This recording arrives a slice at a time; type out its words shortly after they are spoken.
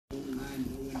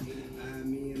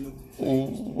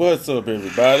What's up,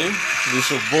 everybody? It's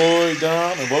your boy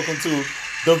Dom, and welcome to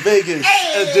the Vegas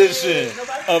edition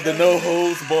of the No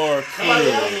Holds Bar Crew.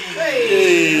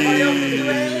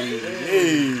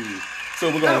 So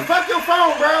we're gonna fuck your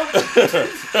phone, bro.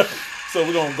 So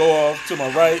we're gonna go off to my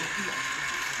right.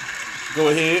 Go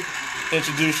ahead,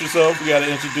 introduce yourself. We gotta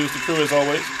introduce the crew as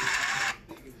always.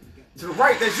 To the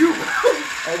right, that's you.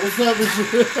 Hey, what's up with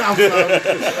you? I'm sorry.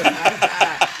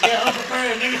 Yeah,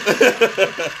 unprepared,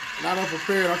 nigga. Not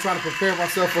unprepared. I'm trying to prepare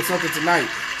myself for something tonight.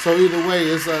 So either way,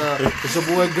 it's your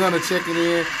boy Gunner checking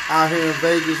in out here in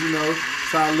Vegas. You know,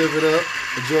 trying to live it up.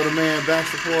 Enjoy the man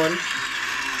bachelor party.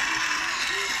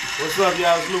 What's up,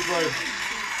 y'all? It's Luke Ray.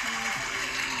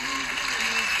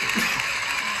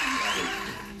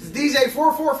 It's DJ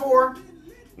 444.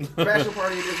 Bachelor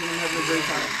party edition. I'm having a great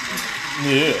time.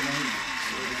 Yeah.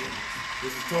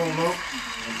 This is Tone Low.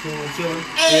 I'm cool and chilling.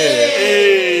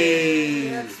 Hey.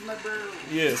 That's my bird.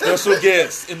 Yeah, special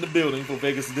guest in the building for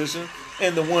Vegas edition,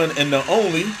 and the one and the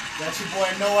only. That's your boy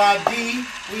No ID.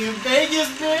 We in Vegas,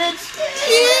 bitch.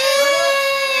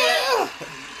 Yeah.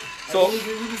 So we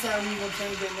decided we gonna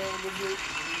change that name a little bit.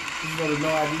 You know the No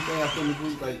ID thing I put in the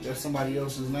group, like that's somebody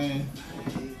else's name.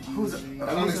 Who's I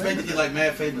don't expect to get like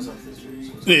mad famous off this.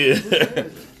 yeah,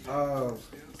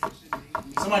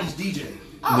 Somebody's DJ.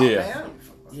 Oh, Yeah. man.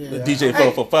 Yeah. the DJ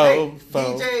Hey, for hey,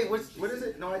 foul. DJ, what is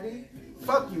it? No ID?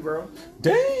 Fuck you, bro.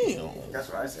 Damn, That's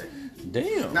what I say.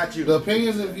 damn. Not you. The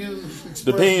opinions and views expressed.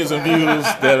 The opinions and views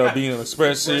that are being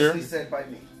expressed here Expressly said by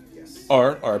me. Yes.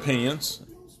 are our opinions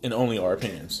and only our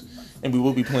opinions. And we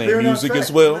will be playing They're not music fact.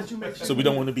 as well, Let you make sure. so we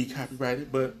don't want to be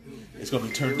copyrighted, but it's going to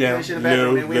be turned Yeah, we down make sure the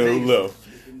background, man, we in Vegas. low.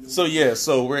 So yeah,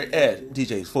 so we're at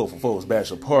DJ's 444's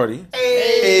Bachelor Party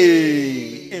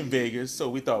in Vegas. So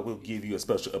we thought we'll give you a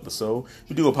special episode.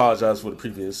 We do apologize for the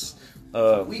previous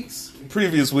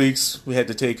weeks. We had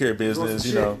to take care of business,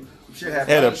 you know. Shit happened.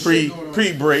 Had a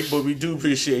pre-break, but we do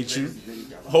appreciate you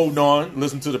holding on,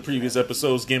 listen to the previous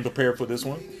episodes, getting prepared for this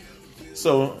one.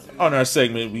 So on our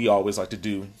segment, we always like to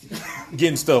do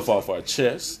getting stuff off our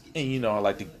chest, and you know I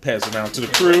like to pass it around to the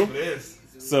crew.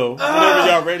 So whenever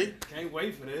y'all ready, Can't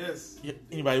wait for this.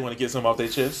 anybody want to get something off their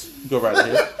chest? Go right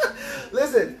ahead.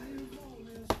 Listen,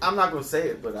 I'm not gonna say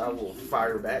it, but I will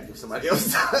fire back if somebody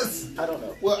else does. I don't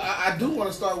know. Well, I do want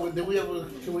to start with.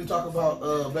 Can we talk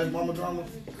about baby mama drama?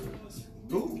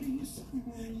 Ooh.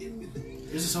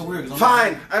 This is so weird. 'Cause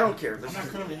Fine, I don't care. I'm not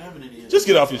currently having any. Just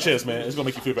get off your chest, man. It's gonna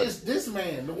make you feel better. It's this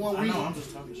man, the one I we. know. I'm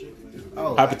just talking shit.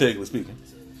 Oh, Hypothetically speaking.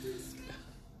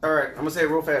 All right, I'm gonna say it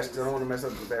real fast because I don't want to mess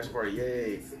up the bachelor party.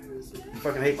 Yay! I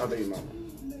fucking hate my baby mama.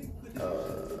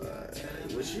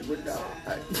 Wish you would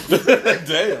die.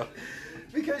 Damn.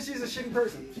 Because she's a shitty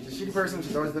person. She's a shitty person.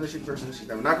 She's always been a shitty person. She's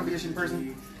never not gonna be a shitty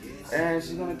person, and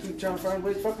she's gonna keep trying to find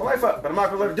ways to fuck my life up. But I'm not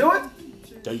gonna let her do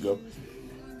it. There you go.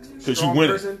 Because you Strong win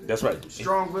person. it. That's right.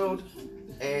 Strong-willed,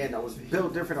 and I was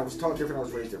built different. I was taught different. I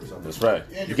was raised different. So That's right.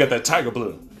 You got that tiger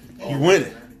blood. You win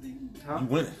it. Huh? You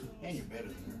win it. And you're better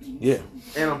than her. Yeah.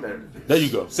 And I'm better. There you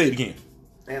go. Say it again.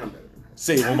 And I'm better.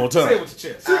 Say it one more time. Say it with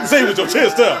your chest. Say it with your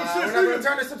chest up. We're not gonna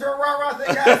turn this into a rah-rah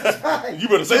thing, guys. It's fine. You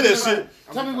better say that shit.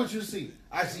 Tell me what you see.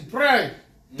 I see pride.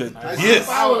 I see Yes.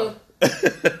 power. I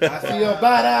see your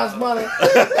badass mother.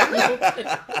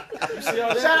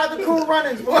 Shout out to Cool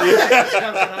Runnings, boy.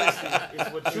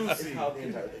 It's what you see.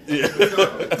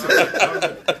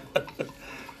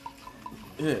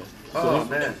 Yeah. Oh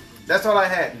man, that's all I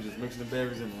had. Just mixing the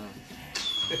berries in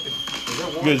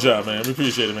there. Good job, man. We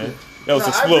appreciate it, man. That was No, I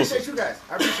explosive. appreciate you guys.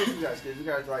 Because you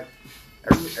guys like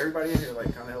everybody in here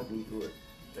like kind of helped me through it.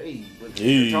 Hey. With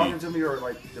Hey. talking to me or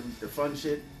like the fun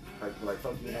shit, like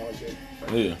fuck you and all that shit.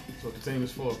 Yeah. That's what the team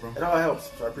is for, bro. It all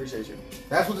helps, so I appreciate you.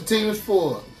 That's what the team is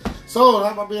for. So,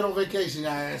 how about being on vacation,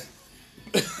 guys?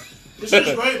 This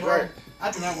shit's great, bro. Right.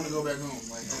 I do not want to go back home.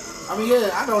 Like, I mean, yeah,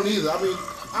 I don't either. I mean,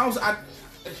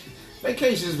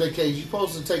 vacation is vacation. You're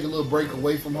supposed to take a little break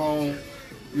away from home,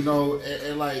 you know,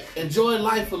 and like enjoy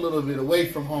life a little bit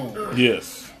away from home.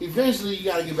 Yes. Eventually, you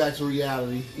got to get back to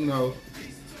reality, you know.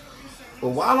 But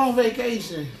while on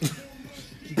vacation,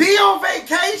 Be on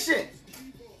vacation.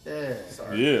 yeah.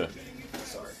 Sorry. Yeah.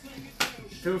 Sorry.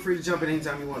 Feel free to jump in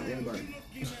anytime you want, anybody.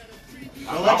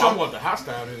 I want the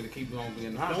hostile nigga to keep on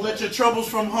being hostile. Don't let your troubles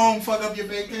from home fuck up your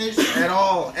vacation. At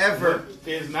all, ever.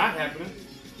 It's not happening.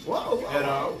 Whoa. At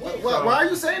all. Why are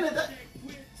you saying that?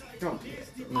 Don't do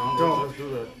that. No, Don't. let's do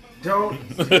that.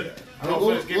 Don't. Let's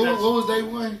get that. What was day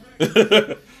one?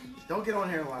 Don't get on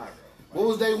here and lie, What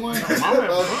was day one? having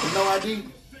fun. No ID.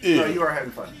 bro. No, you are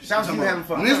having fun. Shout out to you having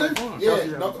fun. When is it? fun. Yeah,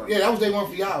 Having no, fun. yeah, that was day one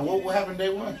for y'all. What happened day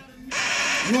one?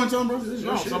 You want to tell them, bro? This is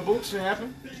No, your shit. some bullshit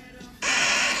happened.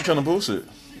 What kind of bullshit?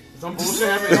 Some bullshit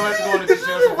happened. You don't have to go into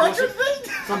details.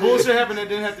 Some bullshit happened that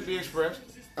didn't have to be expressed.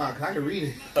 I can read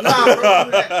it. Nah, bro,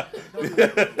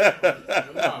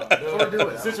 don't do that.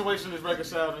 The situation is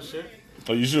reconciled and shit.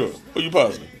 Are you sure? Are you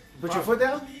positive? Put your foot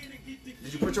down?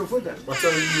 Did you put your foot down? I'm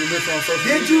telling you, you miss on social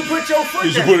Did you put your foot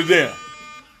You should down? put it down.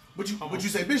 But you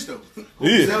say bitch though. Yeah.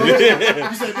 You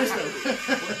say bitch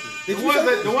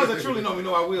though. The ones that truly know me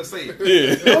know I will say it.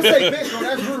 Yeah. Don't say bitch, bro.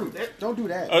 That's rude. Don't do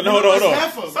that. No, hold on.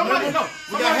 Somebody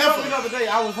told me the other day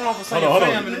I was wrong for saying Hold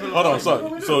fam in the middle on. of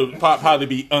Sorry. So it'll probably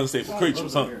be unstable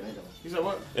creatures, huh? You said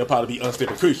what? It'll probably be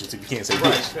unstable creatures if you can't say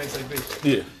Right, bitch. can't say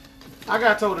bitch. Yeah. I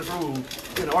got told this rule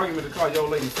in an argument to call your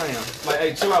lady fam. Like,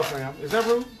 hey, chill out, fam. Is that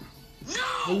rude?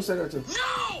 Who said that to?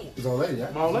 It's old lady,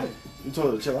 right? My old lady. You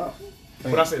told her to chill out.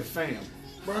 But I said fam.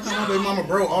 Bro, I call my baby mama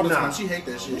bro all the Nah. time. She hate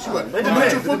that shit. She like, It I'm depends.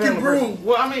 not your It depends fucking on the bro.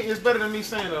 Well, I mean, it's better than me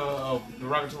saying a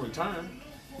derogatory term.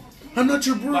 I'm not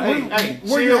your bro. Like, hey,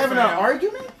 Were you chill, having an fam.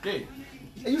 argument? Yeah,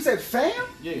 And you said fam?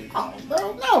 yeah. Oh,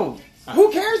 bro, no.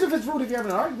 Who cares if it's rude if you're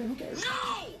having an argument? Who cares?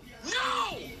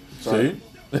 See?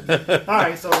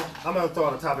 Alright, so I'm gonna throw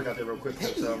out a topic out there real quick.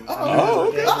 So, Oh,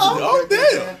 okay. Oh,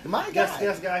 damn. My Guess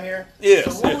guy. guy here. Yes,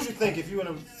 So what yes. would you think if you were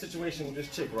in a situation with this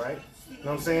chick, right? You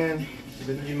know what I'm saying?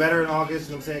 You met her in August,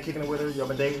 you know what I'm saying? Kicking it with her. Y'all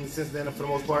been dating since then for the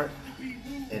most part.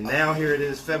 And now here it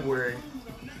is, February.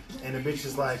 And the bitch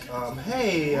is like,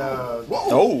 hey, Oh.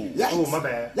 oh, my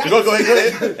bad. Go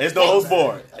ahead. It's no host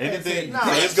board. Anything, Nah.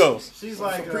 let's go. She's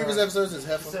like, Previous episodes is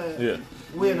heifer. said, Yeah.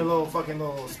 we in a little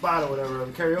spot or whatever,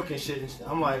 karaoke and shit. And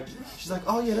I'm like, she's like,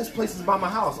 oh yeah, this place is by my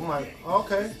house. I'm like, oh,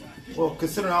 okay. Well,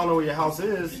 considering I don't know where your house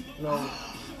is, you know,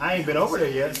 I ain't been over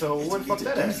there yet. So where the fuck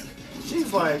that at?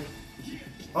 She's like,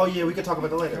 oh yeah, we can talk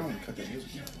about that later.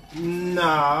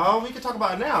 No, we can talk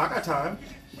about it now. I got time.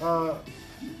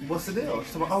 What's the deal?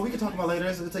 She's like, oh, we can talk about it later.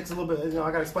 It takes a little bit. You know,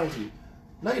 I gotta explain to you.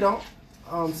 No, you don't.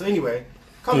 So anyway,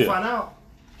 come to find out,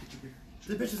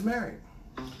 the bitch is married.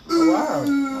 Wow.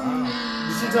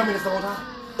 Did she tell me this the whole time?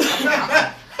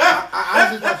 I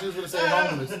just thought she was going to say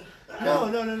homeless. No.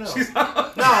 No,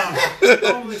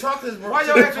 we talk to this. Why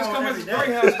your actions come as a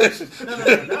Greyhound station? No,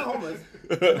 not homeless.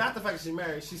 Not the fact that she's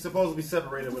married. She's supposed to be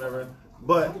separated, whatever.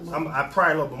 But I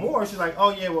pry a little bit more. She's like, oh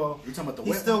yeah, well, You talking about the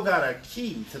he wet still got a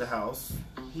key to the house.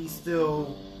 He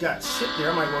still got shit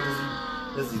there. I'm like,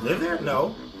 well, does he live there?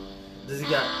 No. Does he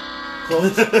got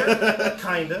clothes there?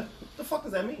 Kinda. What the fuck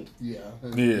does that mean? Yeah.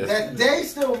 Yeah. That they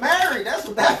still married. That's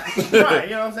what that means. Right,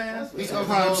 you know what I'm saying? He's That's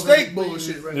gonna Prime steak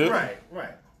bullshit right Yeah.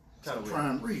 right. Kind of weird.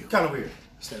 Prime real. Kind of weird.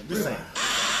 Just Just saying.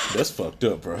 That's fucked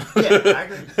up, bro. Yeah, I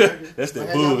agree. That's that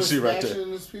Had y'all been bullshit right there. smashing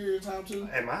in this period of time too?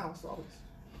 At my house, always.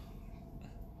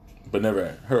 But never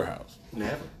at her house.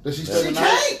 Never. Does she stay She the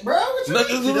night? can't, bro. What you No,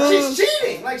 mean? no. She's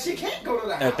cheating. Like, she can't go to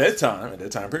the house. At that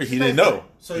time period, he didn't know.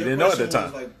 So He your didn't know at question that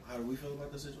time. was like, how do we feel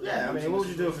about the situation? Yeah, I mean, what would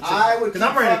you do if I would because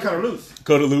I'm keep ready to fucking- cut her loose.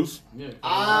 Cut her loose.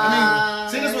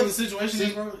 See, that's what the situation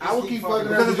is, bro. I would keep fucking her,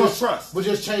 Because but it's no just, trust. but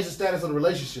just change the status of the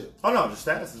relationship. Oh no, the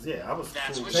status is I was cool.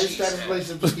 Change the status of the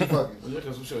relationship, just keep fucking. Yeah,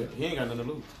 because I'm sure he ain't got nothing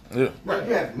to lose. Yeah. Right.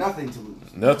 You have nothing to lose.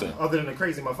 Nothing. Other than the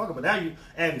crazy motherfucker, but now you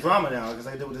adding drama now because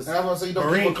I did with this And I was gonna say, you don't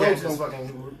Marine keep her cat close that's no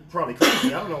fucking probably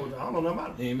crazy. I don't know nothing about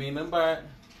him. He ain't mean nothing by it.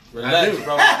 I Relax, do.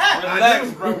 bro.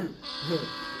 Relax, bro.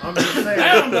 I'm just saying.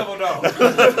 Damn, double dog.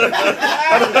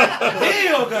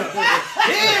 Hell gunner.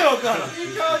 Hell gunner.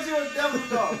 He called you a devil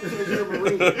dog because you're a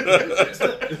Marine.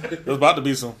 There's about to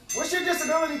be some. What's your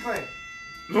disability claim?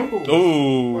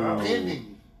 Ooh. Wow.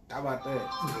 Pending. How about that?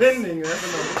 Pending. That's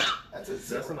a number. That's a That's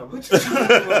zero. a number.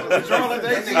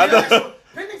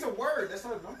 Pending's a word. That's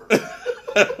not a number.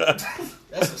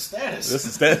 That's a status. This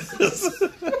is that.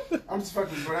 I'm just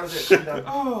fucking. But that was it. I'm done.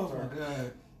 Oh, my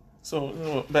God.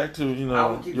 So back to I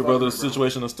would keep your fucking brother's her, bro.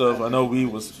 situation and stuff. I know we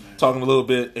was talking a little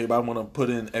bit. Everybody want to put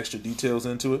in extra details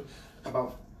into it.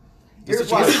 About. The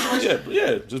Here's why. situation-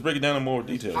 yeah. Just break it down in more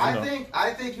details. I You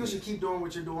know. think you should keep doing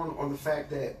what you're doing on the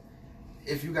fact that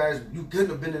if you couldn't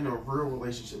have been in a real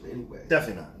relationship anyway.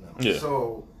 Definitely not. No. Yeah.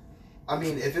 So, I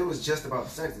mean, if it was just about the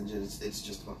sex, then it's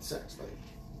just about the sex. Like,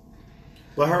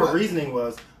 But her What? reasoning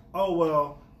was, oh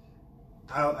well,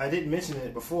 I didn't mention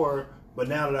it before, but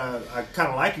now that I kind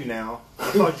of like you now, I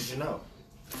thought you should know.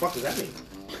 The fuck does that mean?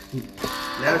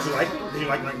 Now that you like me, did you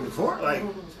like me before? Like,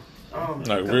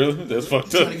 Like really? That's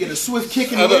fucked Trying to up. get a swift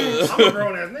kick in the head. I'm a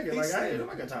grown ass nigga. Like, I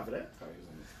ain't got time for that.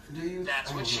 do you?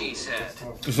 That's what she said.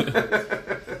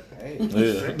 Yeah.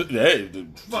 Hey.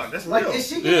 Fuck, that's Like, real. is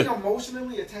she getting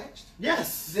emotionally attached?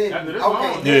 Yes. Then After this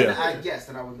okay, long. then Yeah. I guess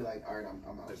then I would be like, all right,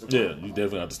 I'm out. Yeah. You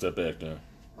definitely have to step back there.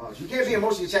 You can't be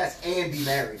emotionally attached and be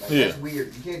married. Like, Yeah. that's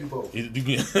weird. You can't do both. You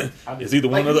can, it's either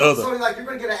one Like, or the other. So like you're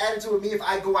gonna get an attitude with me if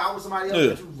I go out with somebody else, Yeah.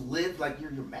 but you live like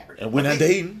you're married. And we're not Like,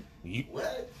 dating. You,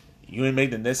 What? you ain't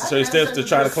made the necessary I can have steps sex to with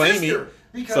try your to claim me. sister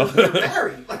because we're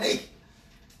married. Like,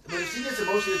 but if she gets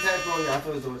emotionally attached, bro, I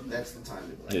feel as though that's the time to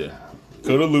be like, Yeah. nah.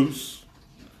 Cut her loose.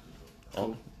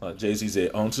 Jay-Z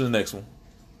said, on to the next one.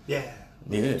 Yeah.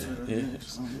 Yeah. Is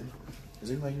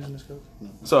anybody using this code? No.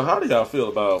 So how do y'all feel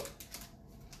about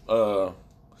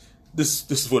this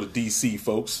is for the DC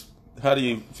folks. How do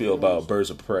you feel about Birds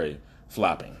of Prey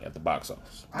flopping at the box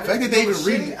office? I The fact didn't that they know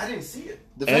even shit. I didn't see it.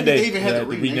 The fact that they even had to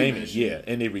rename rename it. Yeah,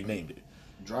 and they renamed it.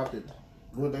 Dropped it.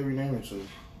 What they rename it to?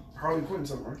 Harley Quinn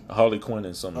something, right? Harley Quinn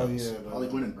and something Oh else. yeah, Harley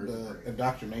Quinn and the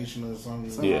indoctrination or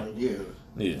something. Yeah. Yeah.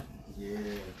 Yeah. Yeah.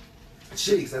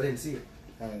 Shitty, because I didn't see it.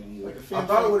 Like a I film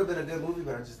thought it would have been a good movie,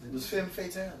 but I just It didn't. was femme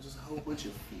fatale. Just a whole bunch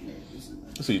of females in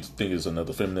there. So you think it's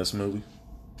another feminist movie?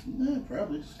 Yeah,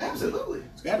 probably. Absolutely.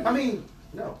 It's gotta be. I mean,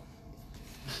 no.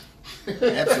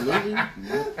 Absolutely.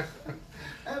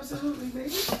 Absolutely,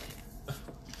 maybe.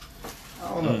 I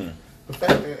don't know. The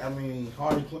fact that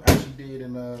Harley Quinn actually did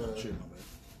in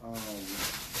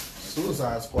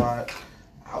Suicide Squad,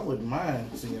 I wouldn't mind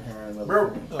seeing her in another Bro,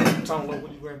 film. Tom,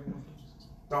 what you grabbing?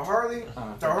 the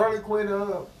Harley Quinn,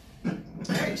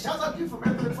 hey, shout out to you for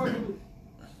remembering the fucking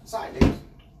side names.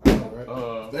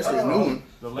 Right? That's a new one.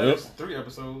 The last 3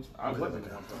 episodes, I was in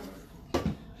there.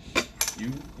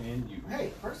 You and you.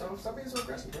 Hey, first off, stop being so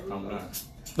aggressive, bro. I'm not.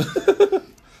 Because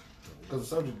the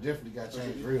subject definitely got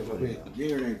changed real quick.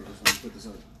 Yeah or neighbor. Let's put this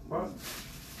up. What?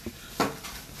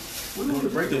 We're going to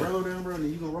break the railroad down, bro, and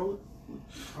then you going to roll it?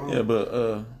 Yeah,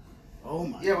 but Oh,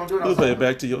 my. Yeah, I'm doing let's it. play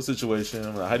back to your situation.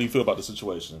 How do you feel about the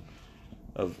situation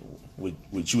of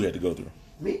what you had to go through?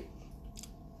 Me?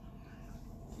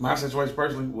 My situation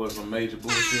personally was some major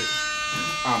bullshit.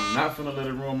 I'm not finna let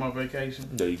it ruin my vacation.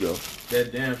 There you go.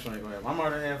 That damn sure ain't gonna happen. I'm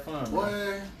already having fun. Man.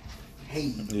 Boy.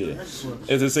 Hey. Yeah.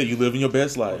 As I say, you living your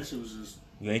best life. This was just...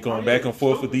 You ain't going back and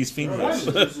forth with these females.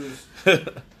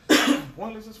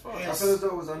 Pointless as fuck. I feel as though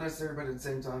it was unnecessary, but at the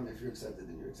same time, if you're accepted,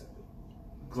 then you're accepted.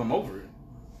 Cause I'm over it.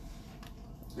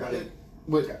 Got it?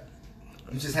 But Okay.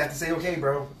 You just have to say, okay,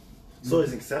 bro. So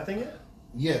is accepting it?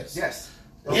 yes, Yes.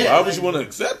 Why would you want to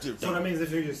accept it? So that means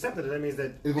if you accepted it, that means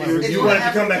that It's you, like- you want it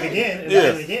to come back again and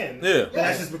Yeah. back again. Yeah. Then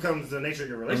that just becomes the nature of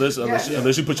your relationship.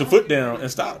 Unless you put your foot down and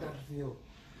stop.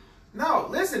 No,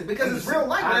 listen, because it's real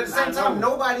life, but at the same time,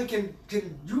 nobody can you're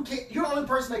the only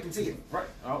person that can see it. Right.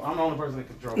 I'm the only person that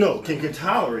controls. No, can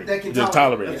tolerate it. That can Just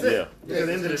tolerate That's it. it. Yeah. Because at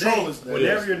the end of the Control day, is there.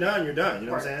 whenever Yes. you're done, you're done. You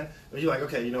know what I'm Right. saying? But you're like,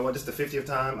 okay, you know what? This is the 50th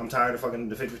time. I'm tired of fucking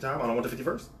the 50th time. I don't want the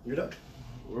 51st. You're done.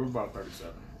 We're about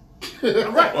 37.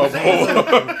 Right. I'm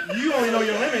saying, you only know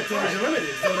your limit until your limit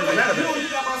is. So it doesn't matter. You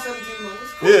got about 17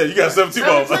 months. Yeah, you got 17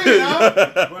 balls. 17,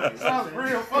 huh? Sounds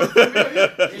real fucking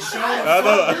familiar. It's showing. I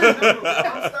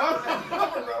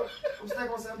I'm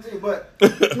stuck on 17, but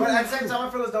at the same time, I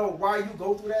feel as though why you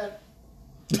go through that,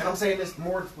 and I'm saying this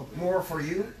more for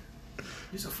you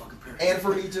He's a fucking parent. and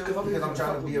for me too, because I'm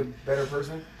trying to be a better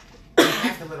person. You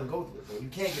have to let them go through it, bro. You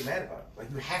can't get mad about it.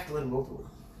 Like you have to let them go through it.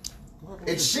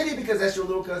 It's shitty because that's your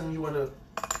little cousin. You want to,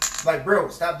 like, bro,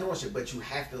 stop doing shit. But you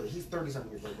have to. He's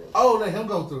 30-something years old, bro. Oh, let him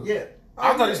go through. Yeah.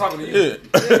 I thought he was talking to you. Yeah.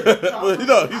 Well, you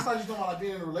know, I thought you were talking about like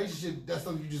being in a relationship. That's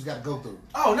something you just got to go through.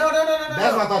 Oh no.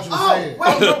 That's what I thought you were saying.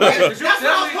 Wait, no, wait. That's what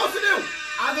I was supposed to do.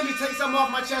 I'm gonna take something off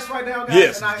my chest right now, guys.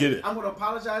 Yes, and get it. I'm gonna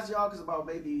apologize to y'all because about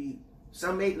maybe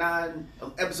some 8-9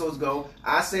 episodes ago,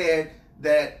 I said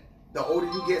that the older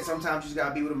you get, sometimes you just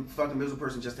gotta be with a fucking miserable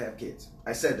person just to have kids.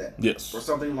 I said that. Yes. Or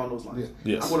something along those lines.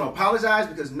 Yes. I'm gonna apologize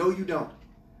because no, you don't.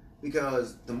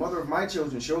 Because the mother of my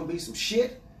children showed me some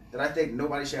shit that I think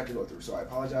nobody should have to go through. So I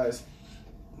apologize.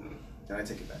 And I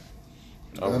take it back.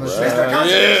 All Mr. right.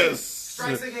 Yes.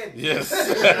 Strikes again. Yes.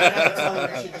 Strikes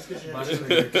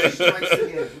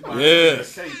again.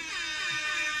 Yes.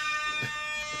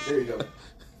 There you go.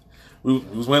 We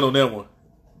was waiting on that one.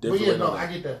 But Definitely yeah, waiting no, on I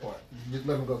that. get that part. Just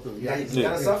let him go through. Yeah, he's Yeah.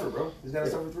 gotta suffer, bro. He's gotta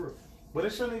suffer through it. But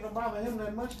it shouldn't even bother him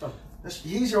that much though.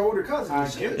 He's your older cousin. I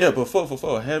You should. get it. Yeah, but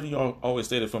for have you always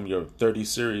stated from your 30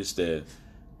 series that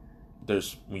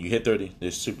there's when you hit 30, there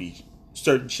should be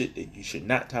certain shit that you should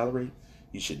not tolerate,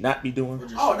 you should not be doing.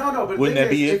 Oh no, but Wouldn't the that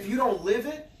thing be is, it? if you don't live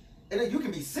it, and then you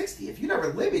can be 60. If you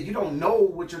never live it, you don't know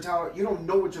what your tower. You don't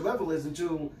know what your level is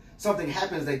until something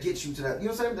happens that gets you to that. You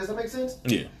know what I'm saying? Does that make sense?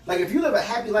 Yeah. Like if you live a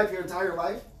happy life your entire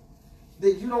life,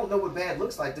 then you don't know what bad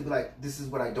looks like to be like, this is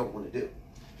what I don't want to do.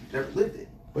 You've never lived it.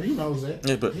 But he knows that.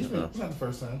 Yeah, but, it's you know. not the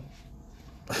first time.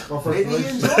 Or first Maybe he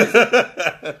relationship. enjoys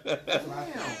it.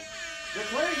 Damn. The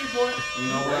clarity point. You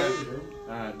know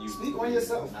what? You Speak on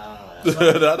yourself.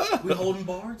 We holding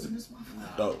bars in this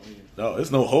motherfucker? No,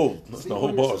 there's no hold. There's no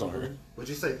hold bars on her. Would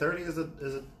you say 30 is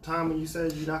a time when you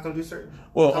said you're not going to do certain?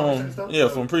 Well, stuff? yeah,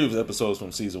 from previous episodes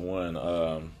from season 1,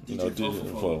 you know,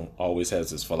 Fofo always has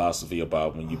this philosophy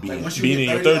about when you be Like, once you being in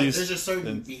get your 30, 30s, there's just certain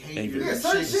then behavior. Yeah,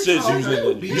 certain shit. shit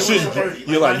you shouldn't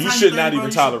Like, by the time you you're should not 30, even bro,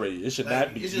 tolerate it. It should Like,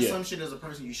 not be. it's just Yeah. some shit as a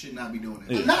person you should not be doing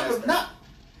it. Yeah.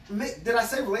 Did I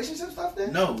say relationship stuff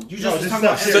then? No, you No, just this talking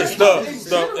about stuff- everything.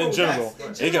 Stuff in In general.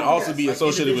 general, It can also yes. be Like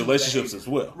associated with individual relationships as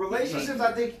well. Relationships,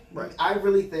 I think, I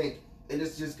really think, and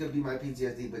this just could be my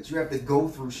PTSD, but you have to go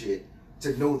through shit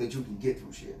to know that you can get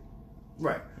through shit.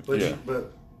 Right. But, Yeah.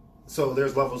 so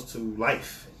there's levels to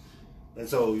life. And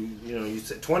so, you know, you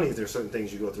said 20s, there's certain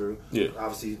things you go through. Yeah.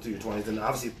 Obviously, through your 20s. And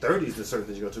obviously, 30s, there's certain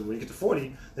things you go through. When you get to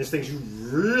 40, there's things you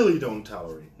really don't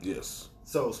tolerate. Yes.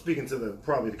 So, speaking to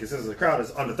probably the consensus of the crowd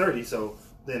is under 30, so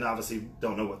then obviously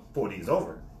don't know what 40 is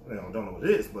over. You know, don't know what it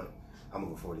is, but I'm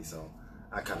over 40, so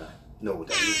I kind of know what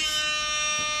that means.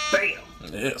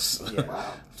 Bam! Yes. Yeah.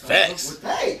 Wow. Facts.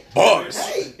 Hey! Bars.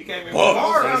 Hey! He came in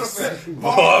Bars.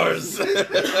 Bars.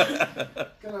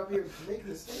 Got up here making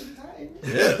the same time.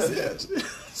 Yes.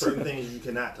 Certain things you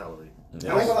cannot tolerate. I ain't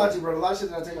gonna lie to you, bro. A lot of shit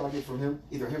that I take, I get from him.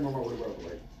 Either him or my older brother.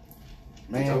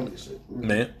 Like, he told me Man, this shit.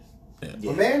 Man.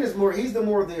 But man is more, he's the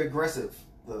more the aggressive.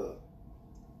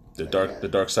 The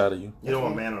dark side of you. You don't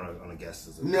want a man on a guest.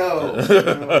 Is it? No.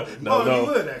 No, You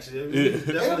would, actually.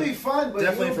 It'll be fun, but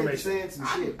Definitely you'll be information. saying some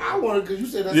shit. I wanted because you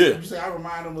said that's Yeah. you say I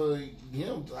remind him of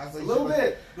him. I say A little shit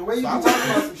bit. The way you So be I talking want-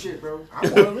 about some shit, bro. I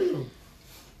want to meet him.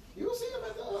 You'll see him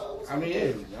at the. I mean,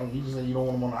 yeah. I mean, you just say you don't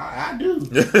want him on. I do.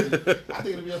 I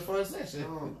think it'll be a fun session.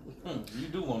 You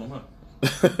do want him, huh?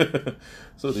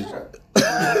 So did Shut you? up.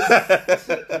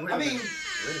 I mean,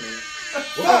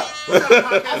 fuck.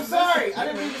 I'm sorry. I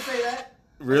didn't mean to say that.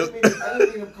 Really? I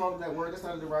didn't mean to call him that word. That's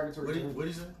not a derogatory term. What do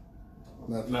you say?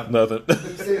 Nothing. Nothing.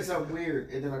 He said something weird,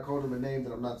 and then I called him a name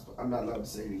that I'm not allowed to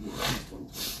say anymore.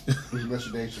 Unless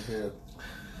you Dave Chappelle.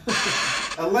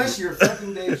 Unless you're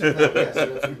fucking Dave Chappelle. Yes,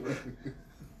 you're absolutely right.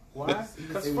 Why?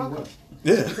 Because fuck him.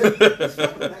 Yeah.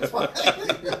 That's why.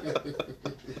 That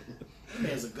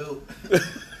man's a goat.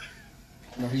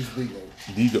 No, he's big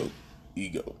though.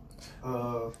 Ego.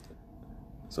 Uh,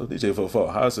 So DJ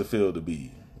Fofo, how's it feel to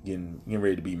be getting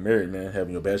ready to be married, man?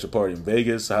 Having your bachelor party in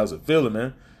Vegas. How's it feeling,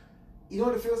 man? you know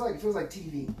what it feels like? It feels like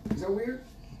TV. Is that weird?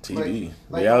 TV,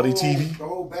 Like reality the whole, TV. The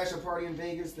whole bachelor party in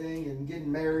Vegas thing, and getting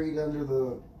married under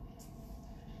the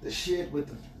shit with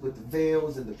the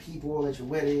veils and the people at your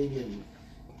wedding, and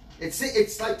it's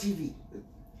like TV.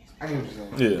 I hear what you're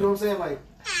saying. Yeah. You know what I'm saying? Like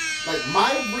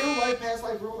my real life, past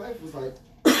life, real life was like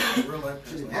Real life.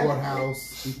 shit didn't happen.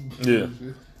 Courthouse. Yeah.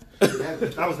 Shit didn't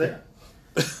happen. I was there.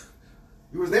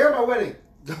 You was there at my wedding.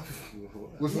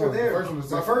 Which You were one? there. First one or My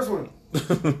second? first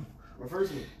one. My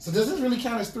first one. So does this really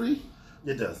count as 3?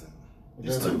 It doesn't.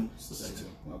 It's two.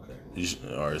 Okay.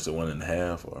 Or is it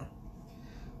 1.5 or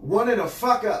One and a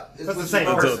fuck up. Is That's the what same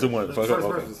you- Until- person. to one, The fuck first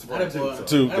up, okay. person's That boy, so.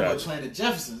 Two, that boy gotcha. playing the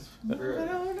Jeffersons. Bro.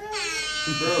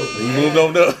 you moved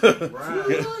on up?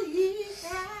 Right.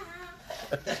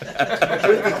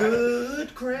 With the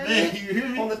good credit Man, you hear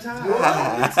me? on the top.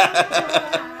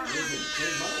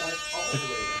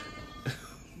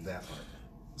 That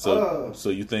part. So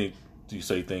you think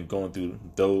going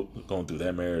through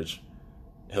that marriage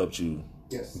helped you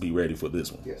Yes. be ready for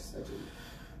this one? Yes,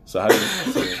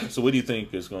 absolutely. So what do you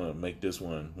think is going to make this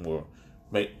one's going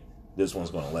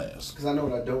to last? Because I know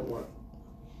what I don't want.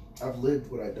 I've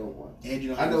lived what I don't want. And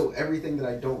you know I know everything that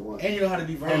I don't want. And you know how to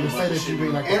be And vulnerable. to say that you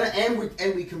being like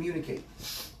And we communicate.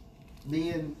 Me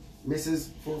and Mrs.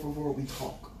 444, we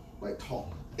talk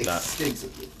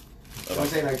extensively. You know what I'm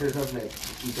saying? Like there's nothing that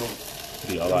we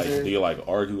don't. Do you like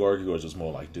argue or just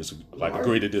more like disagree, like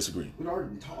agree to disagree? We don't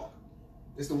argue, we talk.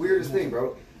 It's the weirdest thing,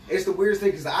 bro. It's the weirdest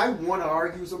thing because I want to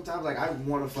argue sometimes. Like I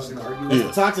want to fucking argue.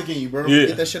 Yeah. toxic in you, bro. Yeah.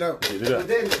 Get that shit out. Get it But up.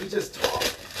 then we just talk.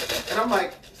 And I'm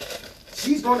like,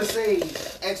 she's going to say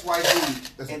X, Y,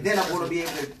 Z. And then I'm going to be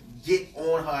able to get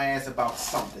on her ass about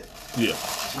something. Yeah.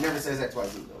 She never says X, Y,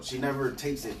 Z, though. She never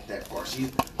takes it that far.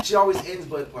 She always ends,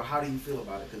 but how do you feel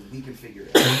about it? Because we can figure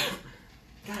it out.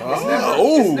 God,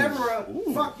 it's never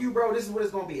a, fuck you, bro, this is what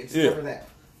it's going to be. It's never that.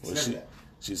 It's Well, never that.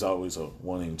 she's always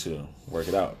wanting to work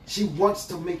it out. She wants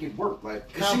to make it work.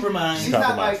 Like Compromise. She's not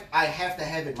Compromise. like, I have to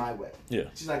have it my way. Yeah.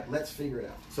 She's like, let's figure it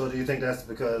out. So do you think that's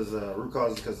because root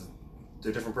cause is because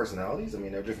they're different personalities? I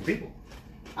mean, they're different people.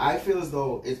 I feel as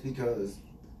though it's because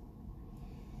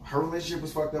her relationship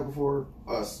was fucked up before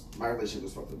us. My relationship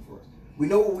was fucked up before us. We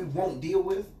know what we won't deal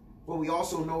with, but we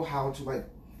also know how to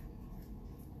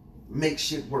make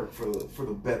shit work for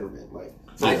the betterment. Like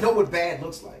I know what bad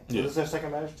looks like. Yeah. Is this their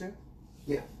second marriage too?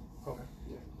 Yeah. Okay.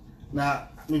 Now,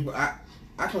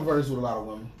 I converse with a lot of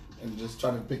women and just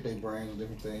try to pick their brain and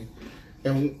different things.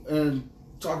 And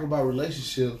talking about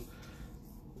relationships,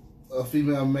 a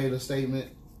female made a statement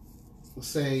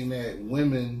saying that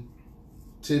women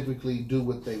typically do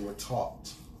what they were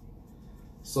taught.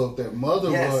 So if their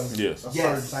mother was a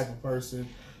certain type of person,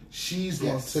 she's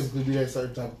going to typically be that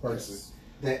certain type of person.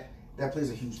 That plays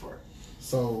a huge part.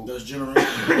 So Those generations.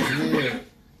 yeah.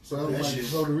 So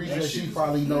the reason that she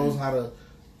probably knows how to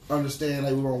understand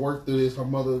that we're gonna work through this,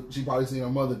 she probably seen her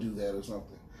mother do that or something.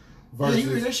 Yeah, you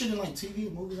hear that shit in like TV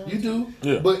and movies. You do,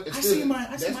 yeah. But I see my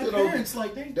parents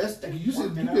like they. You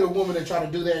get a woman that try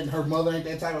to do that, and her mother ain't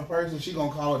that type of person. She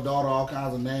gonna call her daughter all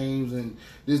kinds of names and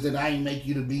this that I ain't make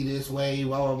you to be this way.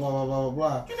 Blah blah blah blah blah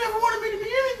blah. You never wanted me to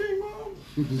be anything,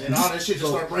 mom. And all that shit just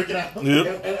start breaking out.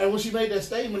 Yep. And when she made that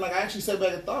statement, like I actually sat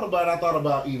back and thought about it. I thought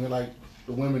about even like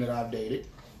the women that I've dated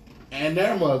and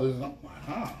their mothers. And I'm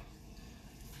like,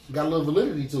 got a little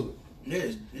validity to it. Yeah,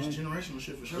 it's generational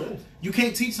shit for sure. You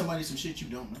can't teach somebody some shit you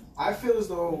don't know. I feel as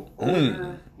though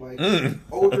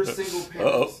older single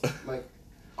parents, like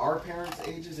our parents'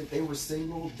 ages, if they were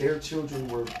single, their children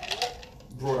were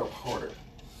brought up harder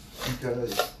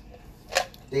because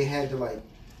they had to like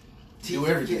teach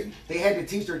their kids. They had to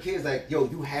teach their kids like, yo,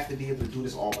 you have to be able to do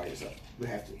this all by yourself. You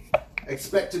have to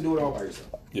expect to do it all by yourself.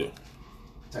 Yeah.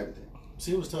 Type of thing.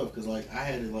 See, it was tough because like I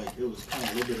had to like it was kind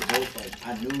of a little bit of both. Like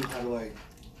I knew how to like.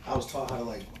 I was taught how to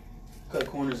like cut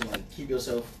corners and like keep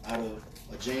yourself out of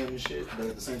a jam and shit, but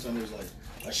at the same time it was like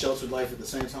a sheltered life at the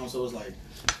same time. So it was like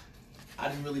I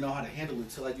didn't really know how to handle it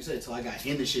till, like you said, till I got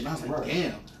into shit. And I was like,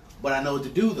 damn. But I know what to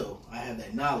do though. I have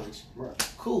that knowledge.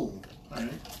 Right. Cool. All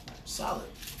right. Solid.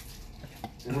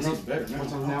 And What's better now?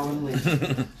 What's on now and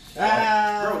later.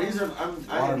 Bro, these are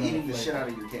I'm eating the shit out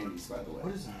of your candies, by the way.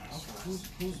 What is that?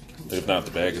 If not,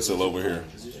 the bag is still over here.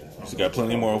 So got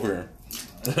plenty more over here.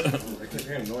 I kept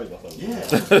hearing noise off of it.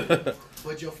 Yeah.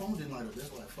 But your phone didn't light up.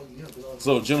 That's why it fucked me up.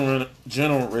 So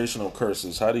generational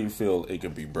curses. How do you feel it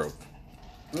can be broke?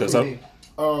 Because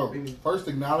first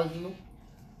acknowledging them.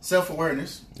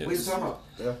 Self-awareness. What are you talking about?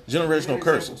 Yeah. Generational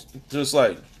curses. Just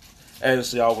like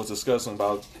as y'all was discussing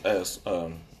about as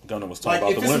Gunnar was talking Like about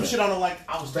if the there's women. some shit I don't like,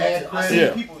 I was Bad I see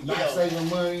credit, people Not yell. saving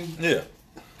money. Yeah.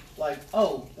 Like,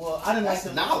 oh, well, I didn't like That's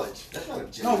them. knowledge. That's not a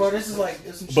generation. No, bro, this is like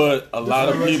it's some shit. But a lot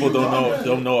of people Yeah.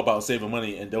 don't know about saving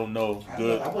money and don't know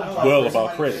good I don't well know, about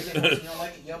somebody credit. say something, you don't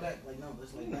like it, yell back. Like, no,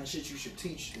 that's like that shit you should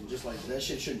teach. And just like that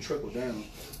shit shouldn't trickle down.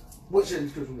 What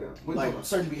shit trickle down? What Like you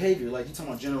certain behavior, like you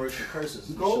talking about generational curses.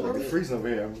 and Go shit over like It's that. freezing over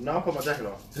here. Now I'm putting my jacket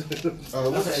off.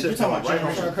 Okay, you're talking about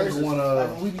generational curses. One, Like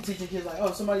when we be teaching kids, like,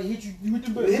 oh, somebody hit you, you hit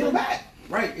them back. hit them back.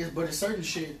 Right, but it's certain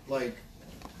shit like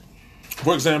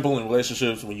For example, in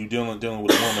relationships, when you're dealing with a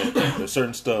woman, there's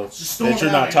certain stuff storm that you're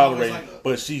out not and tolerating, always like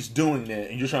but she's doing that,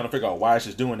 and you're trying to figure out why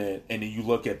she's doing that, and then you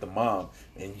look at the mom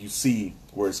and you see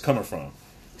where it's coming from.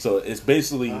 So it's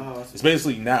basically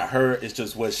not her; it's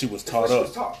just what she was taught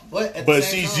up. But at the But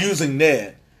same she's time, using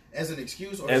that as an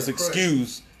excuse or as a crutch.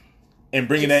 excuse and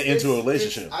bringing that into a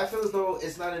relationship. I feel as though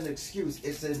it's not an excuse.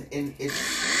 It's it's inherent in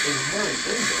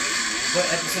there. But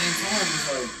at the same time,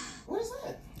 it's like. What is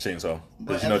that? Chainsaw. But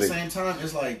But at you know the they, same time,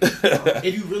 it's like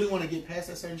if you really want to get past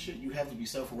that certain shit, you have to be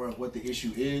self-aware of what the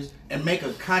issue is and make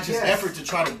a conscious Yes. effort to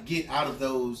try to get out of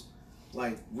those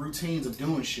like routines of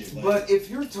doing shit. Like, But if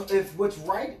if what's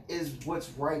right is what's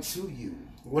right to you,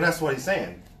 Well, that's what he's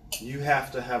saying. You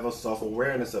have to have a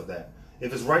self-awareness of that.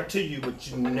 If it's right to you,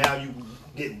 but now you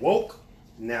get woke,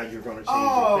 now you're going to change your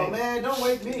oh thing. man, don't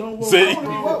wake me. see, I wanna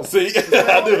be woke. see, I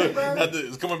I do wanna it. be burned. I do it.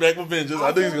 It's coming back with vengeance. I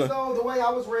I think he's feel as gonna. though the way I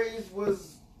was raised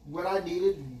was what I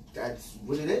needed. That's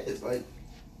what it is. Like,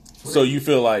 So you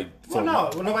feel like Well, no,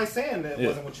 nobody's saying that Yeah.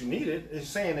 wasn't what you needed. It's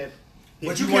saying that if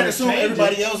But you wanna can't assume change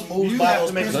everybody it, else moves you by have those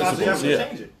to make a principles. conscious effort Yeah. to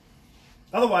change it.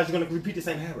 Otherwise, you're going to repeat the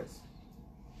same habits.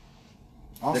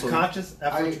 also, the conscious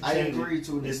effort to I change agree it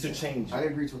to an is to extent. change I it.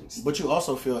 agree to an extent. but you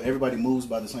also feel everybody moves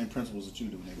by the same principles that you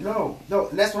do. Nigga. No,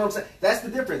 and that's what I'm saying. That's the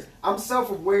difference. I'm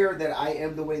self-aware that I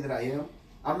am the way that I am.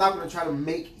 I'm not going to try to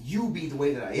make you be the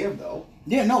way that I am, though.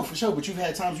 Yeah, no, for sure. But you've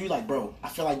had times where you're like, bro, I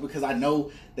feel like because I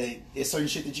know that it's certain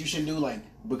shit that you shouldn't do, like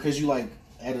because you like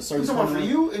at a certain You talking about point for in-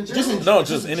 you in general? no,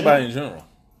 just anybody in general.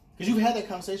 Because you've had that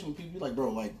conversation with people, you're like, bro,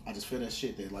 like, I just feel that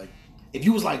shit that, like, if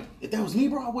you was like, if that was me,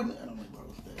 bro, I wouldn't. And I'm like, bro,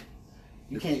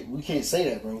 we can't say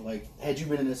that, bro. Like, had you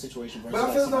been in that situation versus But I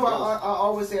like feel as though somebody I else.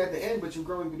 always say at the end, but you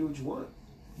grow, you can do what you want.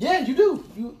 Yeah, you do.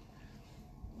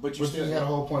 But you But still you had a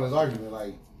whole point of this argument,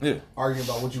 like Yeah. arguing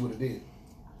about what you would have did.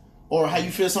 or how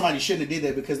you feel somebody shouldn't have did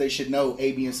that because they should know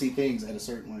A, B, and C things at a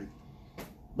certain like.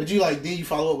 But you like, then you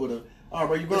follow up with a, all right,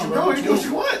 bro, you But grown, you bro. know, you do what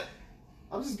you want.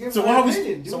 I'm just giving So my why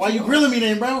opinion. so why you grilling me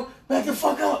then, bro? Back the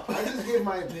fuck up. I just give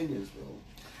my opinions, bro.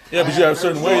 Yeah, but you have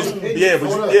certain ways. Yeah, but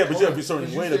Hold up, you hold have up. a certain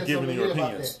Because way you of said giving something your about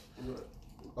opinions.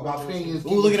 About opinions. Ooh,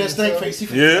 look at that snake face. He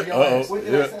Yeah, What uh-oh.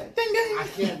 did I Yeah. say? I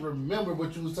can't remember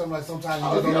what you was talking like. Sometimes you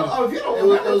Oh, just don't know. if you don't It was-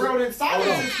 remember, it was- bro, then silence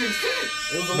hold on. is consent.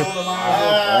 It was along the lines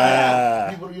Ah. of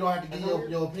people. You don't have to give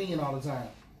your opinion all the time.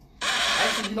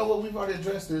 Actually, you know what? We've already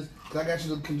addressed this. 'Cause I got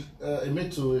you to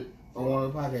admit to it on one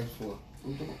of the podcasts before.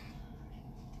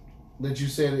 That you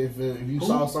said if you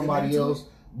saw somebody else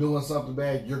doing something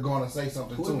bad, you're going to say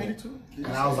something to them. And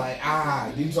I was like,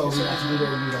 you told me not to do that.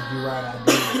 And you like, you're right, I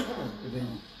did. And then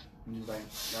you was like,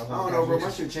 I don't know, bro. My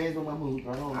shit changed with my mood.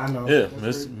 I don't know. I know. Yeah,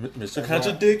 That's Mr.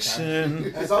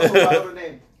 Contradiction. That's also my other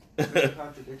name. Mr.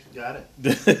 Contradiction. got it.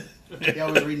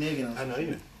 Y'all was reneging on. I know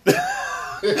you.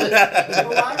 You know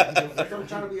why? I'm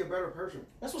trying to be a better person.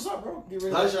 That's what's up, bro. Get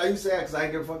rid I of that. used to because I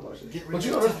ain't give a fuck about shit. Get rid But of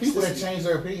you know, that there's people that toxicity. change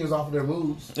their opinions off of their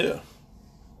moods. Yeah.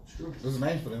 There's a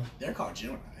name for them. They're called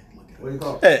Gemini. Look at What do you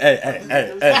call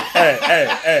it?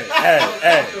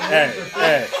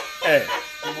 Hey.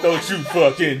 Don't you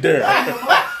fucking dare.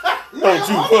 Don't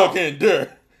you fucking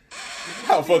dare.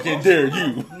 How fucking dare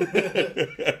you?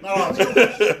 it. Not all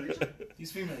Gemini.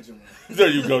 He's female Gemini. There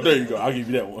you go. I'll give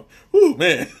you that one. Woo,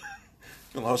 man.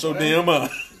 You lost your damn mind.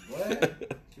 What?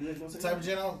 The type of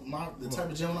Gemini, the type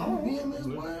of Gemini I'm gonna be in this,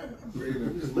 boy.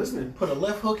 I'm just listening. Put a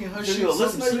left hook in her You shit. a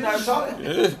listener, you're not talking.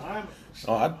 Yeah.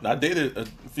 Oh, I dated a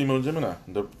female Gemini,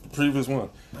 the previous one.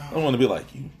 I don't want to be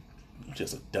like, you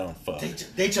just a dumb fuck.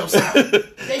 Date your side.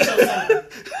 Date your side.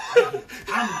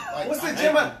 I'm like, What's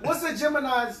the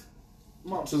Gemini's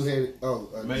mom? Two-headed.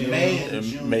 May and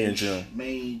June. May and June.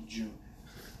 May, June.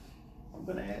 I'm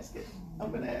gonna ask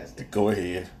it. Go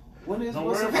ahead. When is Don't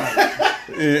what's worry up? about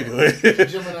it. Yeah, go ahead.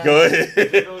 Gemini. Go ahead.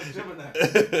 Those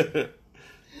Gemini.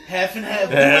 Half and half.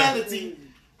 Duality.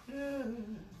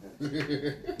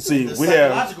 See, The we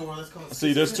have. psychological one, let's call it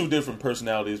See, there's two different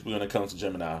personalities when it comes to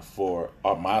Gemini. For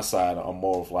on my side, I'm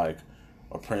more of like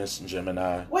a Prince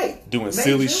Gemini, Wait. doing May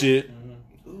silly June? shit.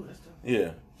 Ooh, that's tough.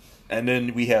 Yeah, and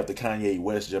then we have the Kanye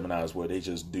West Geminis where they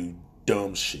just do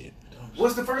dumb shit.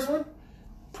 What's the first one?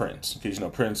 Prince, because you know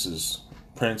Prince is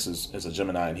a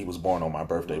Gemini, and he was born on my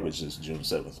birthday, which is June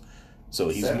 7th. So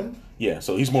he's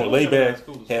so he's more laid back.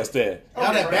 Has that.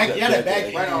 Y'all that back, y'all that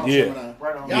back Right on. Yeah. Gemini.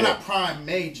 Right on. Y'all Yeah. not prime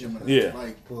May Gemini. Yeah.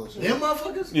 Like, Bullshit. them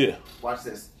motherfuckers? Yeah, Watch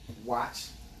this. Watch.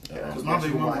 Because my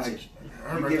baby mama, like,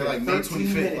 her You birthday, give it like, May 13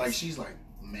 25th. minutes. Like, she's like,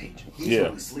 May. He's Yeah.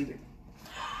 gonna be sleeping.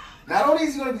 Not only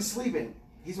is he gonna be sleeping,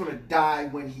 he's gonna die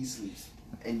when he sleeps.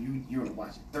 And you're gonna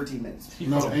watch it. 13 minutes.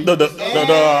 No, and no. you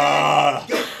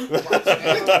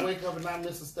don't wake up and not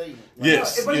miss a statement. Like,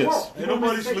 Yes, But he yes. won't. He won't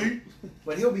miss a second.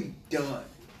 But he'll be done.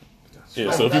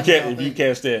 Yeah, so if you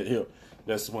catch that,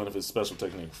 that's one of his special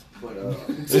techniques. But If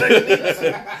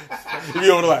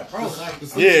you over like, Bro, like,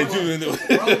 yeah, bro, you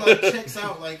bro, like, checks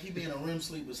out, like, he be in a REM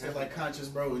sleep, but still, like, conscious,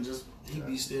 bro, and just, he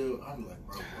be still, I be like,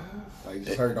 bro, what? Like, you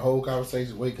just heard the whole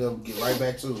conversation, wake up, get right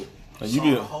back to it. and you Saw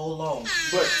be the whole long.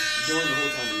 But during the whole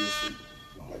time he was sleeping.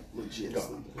 Like legit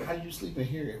sleeping. How do you sleep and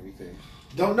hear everything?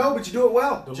 Don't know, but you do it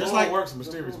well. The Just Lord like- works in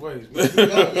mysterious ways. Yo, You're like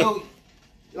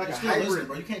you a still listen, hybrid.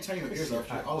 bro. You can't turn your ears off.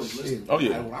 You always listen. Shit. Oh,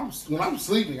 yeah. Like, when I'm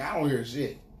sleeping, I don't hear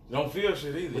shit. Don't feel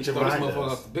shit either. But You your throw this mind motherfucker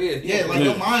does. off the bed. Yeah, like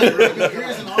your mind, bro. Your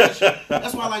ears and all that shit.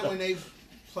 That's why, like, when they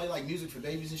play, like, music for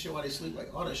babies and shit while they sleep,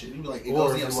 like, all that shit, you be like, it Or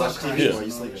goes if in you your watch subconscious. TV and while all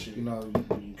you that sleep, shit. you know,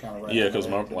 you kind of right. yeah, because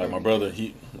my brother,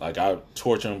 he like I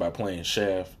torture him by playing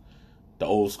Shaft, the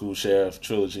old school Shaft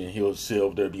trilogy, and he'll sit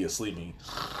over there be asleep. And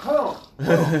Hold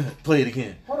on. play it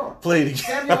again. Hold on. Play it again.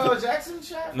 Samuel L. Jackson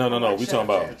Shaft? No. Like We Shaft, talking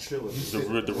about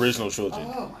Shaft. the original trilogy. Oh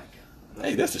my god.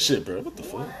 Hey, that's the shit, bro. What the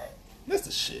fuck? That's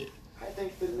the shit. I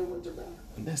think the new ones are better.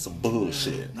 That's some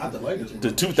bullshit. Not the latest one.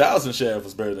 The 2000 Shaft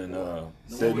was better than the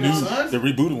one new, with his son? the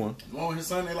rebooted one. The one with his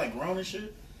son, they, like, grown and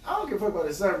shit. I don't give a fuck about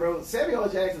his son, bro. Samuel L.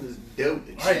 Jackson is dope.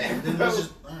 in Right. Shaft, Then bro. there's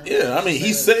just, all right. Yeah, I mean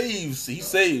he saves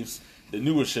the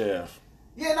newer Shaft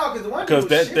Yeah, no, because the one because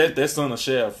was shit. that son of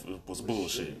Shaft was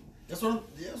bullshit. That's what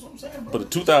I'm saying, bro. But the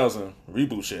 2000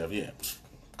 reboot Shaft, yeah,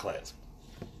 classic.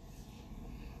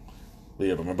 But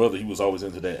yeah, but my brother, he was always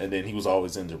into that, and then he was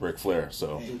always into Ric Flair.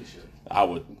 So I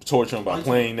would torture him by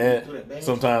playing that.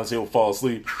 Sometimes he'll fall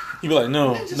asleep. He'd be like,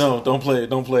 "No, don't play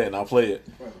it, and I'll play it."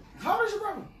 How old is your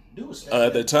brother? Dude was stabbing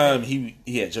At that time, he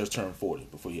had just turned 40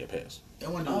 before he had passed.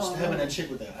 that one dude was stabbing that chick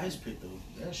with that ice pick, though.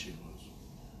 That shit was.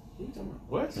 What are you talking about?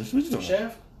 What? What you talking about?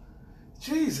 Shaft?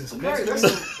 Jesus Christ,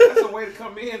 Christ, That's a way to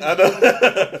come in. I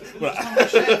know.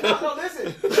 No,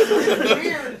 listen. It's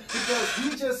weird because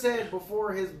you just said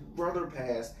before his brother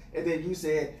passed, and then you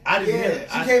said, I didn't hear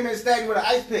that. She came in stagnant with an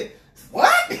ice pick.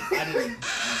 What? I didn't.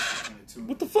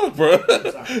 What the fuck, bro?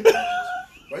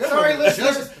 Sorry,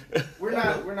 listeners. We're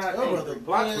not. Your brother,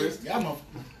 Block twist.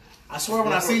 I swear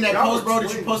when I seen that post, bro,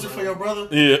 that you posted for your brother,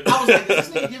 Yeah. I was like, is this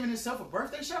nigga giving himself a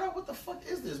birthday shout out? What the fuck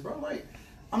is this, bro? Like,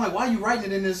 I'm like, why are you writing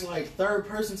it in this like third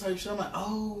person type shit? I'm like,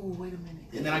 oh, wait a minute.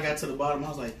 And then I got to the bottom, I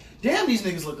was like, damn, these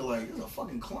niggas look alike. This is a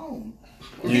fucking clone.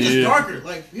 He's just darker.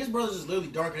 Like, his brother's just literally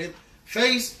darker. His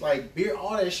face, like, beard,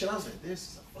 all that shit. I was like,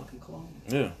 this is a fucking clone.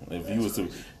 Yeah. If you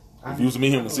was to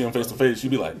meet him and see him face to face,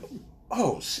 you'd be like,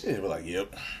 oh shit. We're like,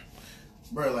 yep.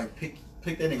 Bro, like, pick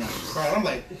that nigga out of the crowd. I'm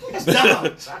like, that's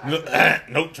dumb.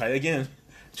 Nope. Try it again.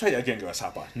 Try it again,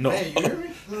 Grasshopper. No. Hey, you hear me?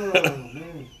 Oh,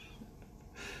 man.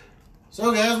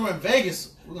 So, guys, we're in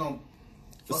Vegas. We're going to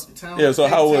fuck the town. Yeah. So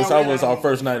how was Town, our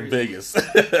first night in Vegas?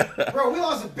 Bro, we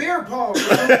lost a beer pong,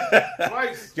 bro.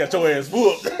 Twice. Got your ass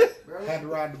whooped. Had to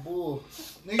ride the bull.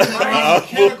 Niggas ride a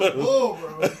mechanical bull,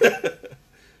 bro.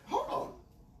 Hold on.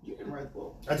 You didn't ride the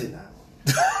bull. I did not.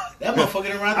 That motherfucker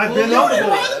didn't ride the I've bull. been on the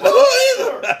bull.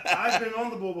 either. I've been on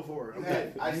the bull before.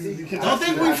 Okay. I see. Don't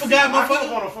think we forgot, I put up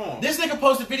motherfucker. on the phone. This nigga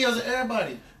posted videos of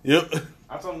everybody. Yep.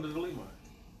 I told him to delete mine.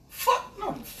 Fuck,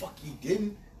 no, the fuck he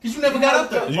didn't. Because you never got up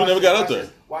there. You never got up there.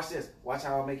 Watch this. Watch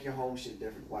how I make your home shit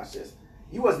different. Watch this.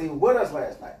 You wasn't even with us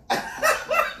last night.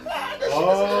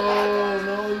 Oh,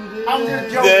 no, you didn't. I'm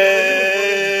just joking.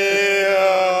 Damn.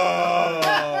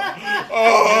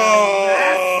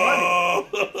 Oh.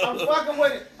 I'm fucking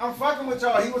with it. I'm fucking with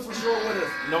y'all. He was for sure with us.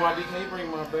 No, I can't bring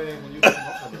my bag when you come up.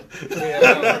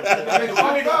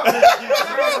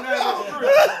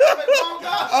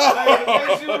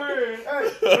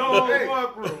 Hey,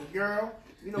 fuck up. Girl,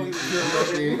 you know he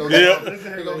was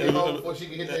Yeah. He gonna get home before she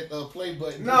can hit that play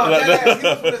button. No, that ass, he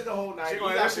was with us the whole night. She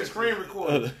gonna that shit screen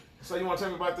recorded. So you want to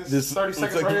tell me about this? This 30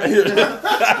 seconds right right here?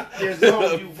 There's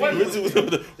no you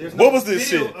There's no What was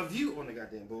this video shit? of you on the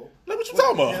goddamn bull. Like, what you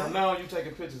talking about? No, you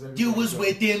taking pictures. Every You time was go.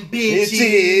 with them bitches.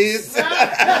 Bitches.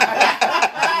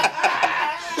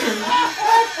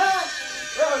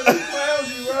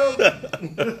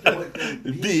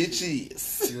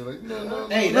 Bitches. You're like, no.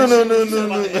 Hey, No, that no, shit- no, she said no,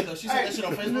 about no. the echo. She said that shit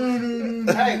on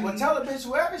Facebook. Hey, well, tell a bitch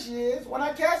whoever she is, when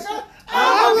I catch her,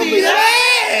 I'll be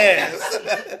that ass.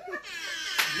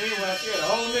 Meanwhile, yeah, the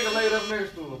whole nigga laid up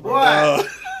next to her, bro. Boy.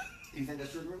 You think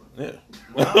that's true, bro? Yeah.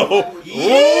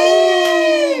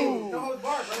 No holds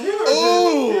barred, bro.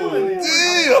 Ooh. Damn.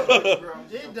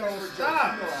 It don't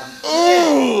stop.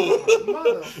 Ooh.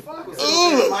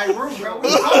 Motherfucker. My room, bro.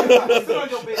 What you talking about? Sit on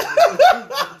your bed.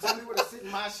 Tell me where to sit in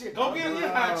my shit. Go get in your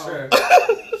hot chair.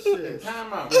 Shit.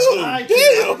 Time out. I'm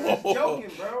just Damn.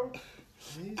 joking, bro.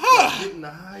 Getting the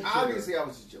high chair. Obviously, I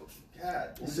was just joking. God,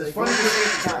 it's Say, just funny to say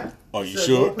at the time. Are you Say,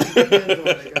 sure? go put your hands on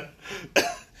it,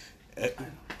 nigga.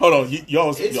 Hold on. You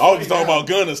always It's talking funny now. about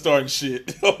Gunna starting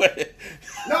shit.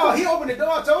 No, he opened the door.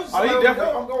 I told you. Oh, he so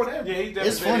definitely. I'm going in. Yeah, he definitely.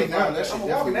 It's funny now. That I'm shit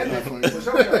walking that definitely bitch. not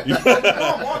For funny. sure.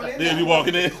 I'm walking in. Then you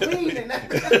walking in. Clean and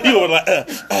that. You were like,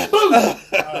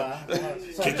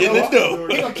 kick in the door.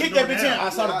 He gonna kick that bitch in. I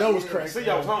saw the door was cracked. See,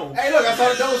 y'all was home. Hey, look, I saw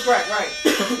the door was cracked. Right.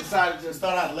 Decided to Just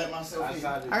thought I'd let myself in.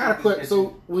 I got a question.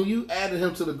 So when you added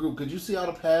him to the group, could you see all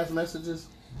the past messages,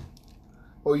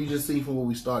 or you just see from when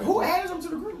we started? Who added him to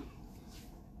the group?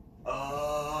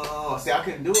 Oh, see, I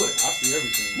couldn't do it. I see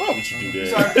everything. Why would you do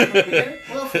Sorry, that? from the beginning.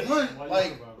 Well, for one, Why you like,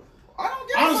 think about it? I don't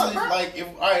get honestly, it, bro.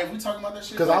 like, if we talking about that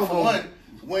shit, 'Cause like, I was for gonna- one,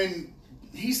 when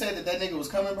he said that nigga was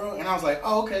coming, bro, and I was like,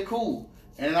 oh, okay, cool.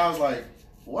 And then I was like,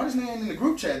 why this nigga in the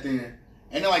group chat then?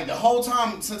 And then, like, the whole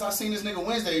time since I seen this nigga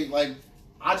Wednesday, like,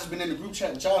 I just been in the group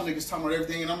chat with y'all niggas talking about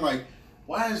everything, and I'm like,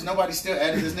 why is nobody still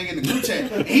adding this nigga in the group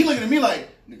chat? And he looking at me like,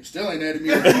 nigga still ain't added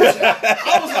me in the group chat.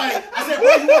 I was like, I said,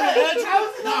 bro, you want me to add you?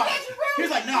 Nah. He's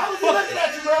like, nah, fuck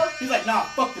that. He's like, nah,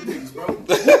 fuck the niggas, bro. Don't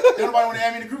nobody want to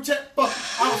add me in the group chat? Fuck it.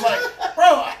 I was like, bro,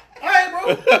 all right, bro.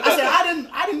 I said,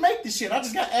 I didn't make this shit. I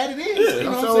just got added in. You know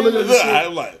I'm what so I'm looking saying? at the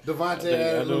I'm like, Devontae I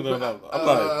added. don't know. I'm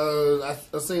like,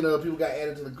 I seen people got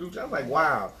added to the group chat. I'm like,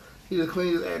 wow. He just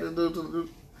clean his added to the group.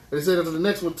 And they said it to the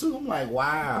next one too. I'm like,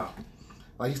 wow.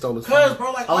 Like he stole his phone. Cause,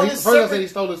 bro, like, oh, all he, this first I separate- said he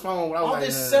stole his phone. But I was All like,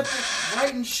 this separate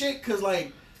writing shit, cause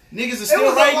like niggas is There still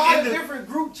was a lot writing of in the different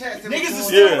group chats. that was niggas is going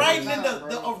still on writing at in the time,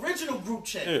 the bro. original group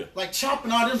chat. Yeah. Like Chop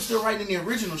and all them still writing in the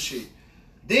original shit.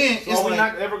 Then So it's are we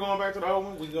like not ever going back to the old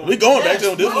one? we going back to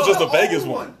Yes, this was just a the Vegas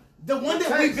old one. The one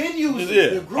that we've been using. Yeah,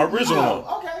 The group. original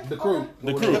one. Okay. The crew.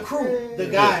 The The crew. crew. The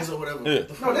guys or whatever. Yeah.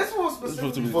 No, this one was This was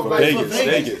specifically to be for for like, Vegas.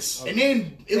 Vegas. And then it And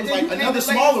was then like you came another to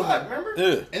smaller Vegas, one. remember? Yeah.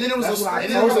 And then it was That's what I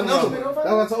and then there was told him. another one. That's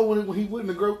what I told him when he went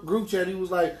in the group chat. He was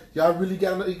like, "Y'all really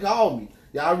got another." He called me.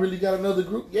 Y'all really got another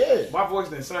group? Yeah. My voice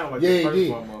didn't sound like Yeah, the he first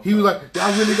did. one. He was like,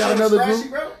 "Y'all really got another Scratchy,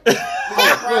 group?" bro?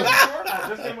 I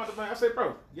just came out the bank. I said,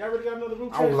 bro, y'all already got another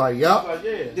group I was chat? like, He yup. was like,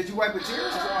 yeah. Did you wipe with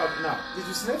tears? No. Did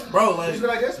you sniff? Bro, Did like you go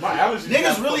like this? My allergies.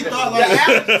 niggas really thought Yeah, like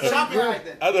Alex, shopping right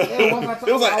then. I know. Yeah, once I told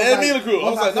It was him, like, I add me in the crew. I was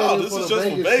once like, said no, it this was is for just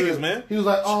the for Vegas, trip, man. He was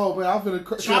like, "Oh man, I'm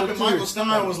finna Chopping Michael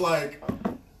Stein was like,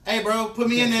 "Hey, bro, put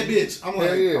me in that bitch." I'm like,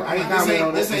 Yeah, yeah. I ain't commenting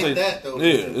on this that. ain't that though.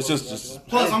 Yeah, it's just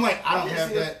Plus, I'm like, I don't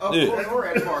have that. Oh, Yeah. or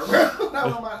at the bar.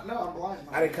 No, I'm blind.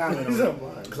 I didn't comment on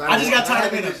that. I just got tired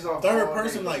of being a Bitches off third all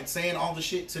person, day. like saying all the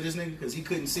shit to this nigga because he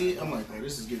couldn't see it. I'm like, bro,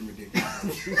 this is getting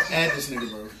ridiculous. Add this nigga,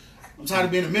 bro. I'm tired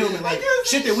of being a middleman. Like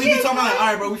shit that we be talking about. Like, all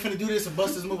right, bro, we finna do this and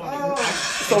bust this move. I'm like,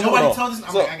 So, and hold nobody on. told this.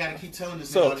 I'm So- like, I gotta keep telling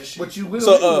this nigga all this shit. But you will.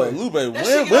 so. anyway. Lube, That when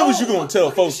shit get was you old. gonna tell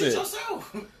Look at folks shit that?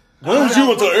 yourself. When was you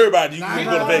gonna tell everybody you Nah, can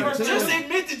go to nah, Vegas? nah. Just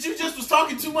admit that you just was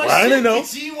talking too much. Well, I shit didn't know. and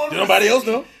she wanted Did to nobody say else it.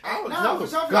 know? No, No, for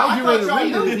sure. I'm getting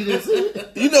ready to read it if he didn't see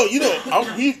it. You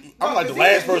know, I'm like the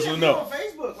last person to know. On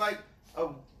Facebook, like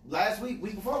last week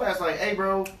before last, like, hey,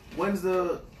 bro, what's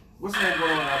the name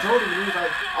going on? I told him, and he was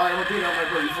like, all right, I'm gonna be there. I'm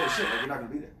like, bro, you full of shit. Like, you're not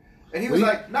gonna be there. And he was Well,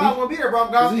 like, no, I'm gonna be there, bro.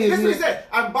 I'm gonna. he- This is what he he- said.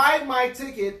 I'm buying my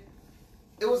ticket.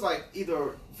 It was like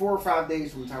either 4 or 5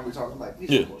 days from the time we talked. I'm like, these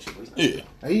Yeah. bullshit. Bro. Yeah.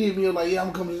 And he hit me up like, "Yeah,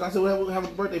 I'm coming." I said, "Well, we're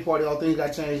having a birthday party. All things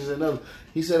got changed and another."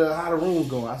 He said, "How the rooms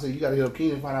going?" I said, "You got to hit up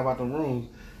Keenan and find out about the rooms."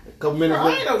 A couple minutes Bro, I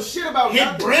ain't later, know shit about Hit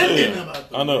nothing. Brandon Yeah, about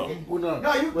that. I know.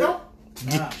 No, you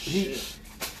don't. he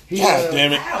God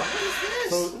damn it! Ow, what is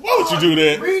So, this? Why would you do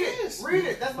that? Read it. Read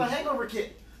it. That's my hangover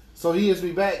kit. so he hits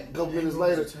me back a couple minutes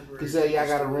later. He said, "Yeah, I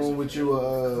got a room with you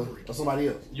or somebody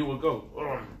else." You would go.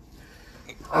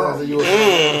 I said, "You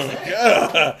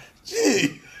God,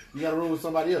 gee. got a room with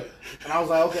somebody else," and I was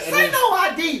like, "Okay." And Say then, no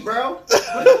ID, bro.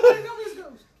 But nobody know this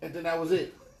goes. and then that was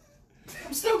it.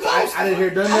 I'm still going. I didn't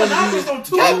hear nothing. I was on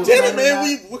two. God damn it, man.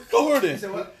 We cohorting.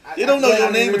 You don't know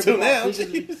your name until now.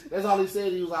 That's all he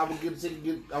said. He was like, "I'm gonna get the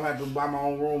ticket. I'm gonna have to buy my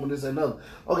own room and this and another."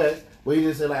 Okay, but he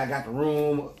didn't say like I got the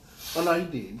room. Oh no, he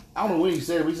did. I don't know when he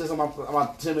said it. But he said something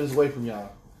about 10 minutes away from y'all.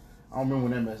 I don't remember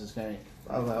when that message came.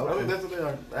 I was like, I think okay. that's the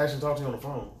day I actually talked to you on the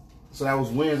phone. So that was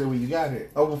Wednesday when you got here.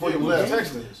 Oh, before Yeah, you we left.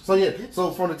 texted. So yeah.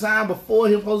 So from the time before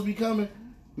he was supposed to be coming,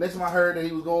 next time I heard that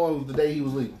he was going was the day he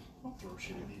was leaving.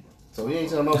 So he ain't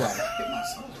tell nobody.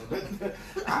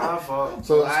 My fault.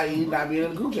 So he not being in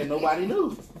the group chat. Nobody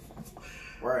knew.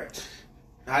 Right.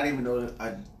 I didn't even know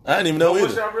that. I didn't even know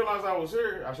Once either. y'all realized I was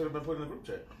here, I should have been put in the group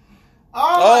chat.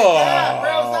 Oh my god,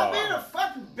 bro! Stop being a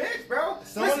fucking bitch, bro.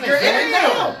 Someone Listen, you're in it named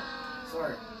now.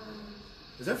 Sorry.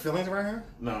 Is there feelings right here?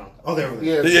 No. Oh, there we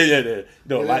Yeah. Yeah.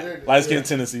 No, Yeah, light skin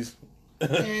tendencies. Yeah.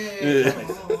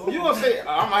 You gonna say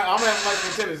I'm having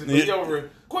like tendencies, but you over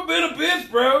it. Quit being a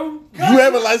bitch, bro. You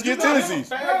having light skin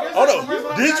tendencies. Hold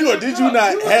on. Did you or did you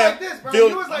not You was have like this, bro. feel?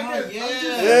 You was like this. yeah. I'm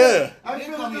just- Yeah. I You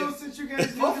feel call me those since you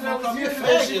guys Both of them called me a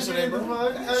fag yesterday,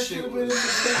 bro. That shit was-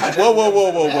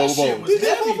 Whoa. shit was Did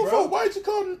heavy, you bro. Why'd you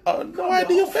call no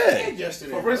idea fag?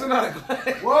 yesterday. For prison not a glass.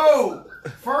 Whoa!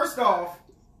 First off,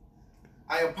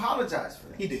 I apologize for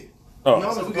that. He did. Oh.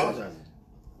 No, So I'm we good. apologizing.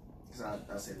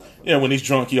 I say like Yeah, when he's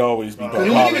drunk, he always be He wasn't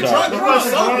even drunk. He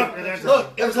apologizing. was sober.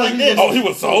 Look, it was like this. Oh, he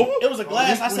was sober? It was a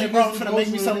glass. I said, bro, I'm finna make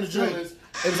me something to drink.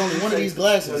 It was only one of these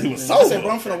glasses. He was I said, sober.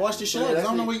 bro, I'm finna wash this shit out. I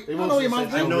don't know where you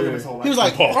might I know be. him his whole life. He was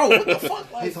like, bro, what the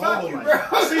fuck? Like, his whole fuck you, life.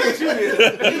 bro. I see what you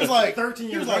did. he was like 13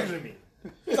 he years was like, older than me.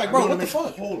 he was like, bro, what the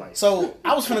fuck? Whole life. So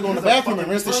I was finna go in the bathroom and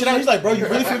rinse the shit out. He's like, bro, you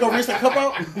really finna go rinse that cup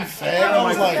out? Fag. I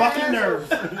was like, fucking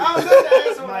nerve. I was at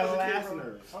the asshole. My last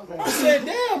nerve. I said,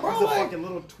 damn, bro. It's a Like, fucking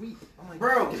little tweet. I'm like,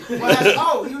 Bro,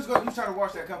 he was trying to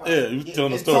wash that cup out. Yeah, he was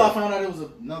telling the until I story. found out it was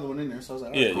another one in there. So I was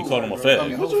like, Yeah, you called him a I fag.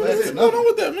 mean, What's whole fag. going on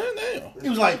with that, man? Damn. He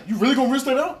was like, you really gonna rinse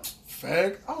that out?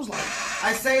 Fag. I was like,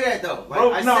 I say that though. Like,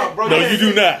 Bro, I no, say, bro. No, had- you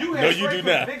do not. you No, had you do straight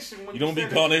not. conviction when You don't be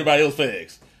said calling that. everybody else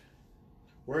fags.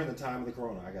 we're in the time of the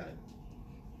corona. I got it.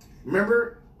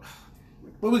 Remember,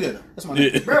 but we good. That's my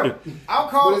Yeah. bro? I'll But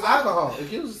call. it's alcohol. It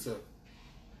kills itself.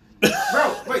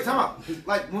 Bro, wait, time out.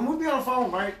 Like when we be on the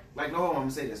phone, right? Like, no, hold on, I'm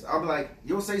gonna say this. I'll be like,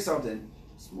 you'll say something.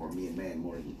 It's more me and man,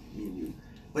 more than me and you.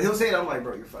 But he'll say it. I'm like,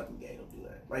 bro, you're fucking gay. Don't do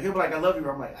that. Like he'll be like, I love you.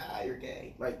 I'm like, you're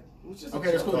gay. Like, it's just Okay,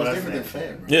 that's cool. Oh, That's that's different than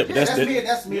fag, bro. Yeah, but That's me.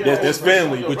 That's me. That's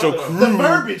family. But your crew, The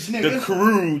verbiage, nigga. the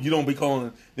crew, you don't be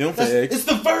calling them That's, fags. it's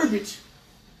the verbiage.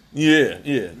 Yeah.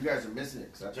 You guys are missing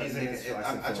it. Cause I try He's to in make his it.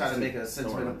 classic I try to make a Don't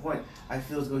sentimental worry. point. I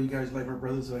feel as though you guys like my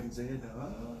brother, so I can say it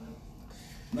now.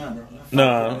 Nah, bro.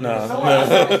 Nah. You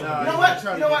know what?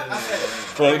 You know what? I said it.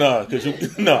 Fuck nah, cause you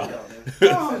nah.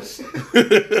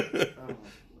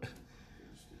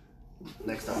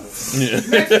 Next time. Yeah.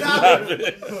 Next time.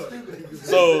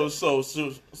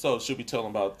 So should we tell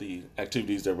them about the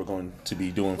activities that we're going to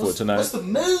be doing for tonight? What's the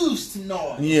moves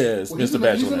tonight? Yes, Well, he's Mr. in the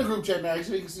Bachelor. group chat now,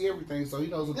 so he can see everything, so he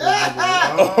knows what they're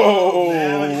Oh.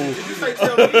 Did you say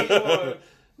tell me or?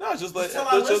 No, just like Tell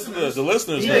our it's just listeners. the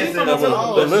listeners. Yeah, he's talking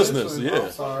about the listeners. I'm Yeah.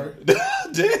 sorry. Damn.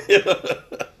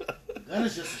 That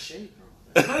is just a shape,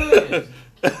 bro. Damn.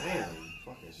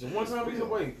 The one time we can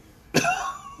wait.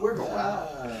 We're going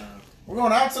out. We're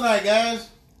going out tonight, guys.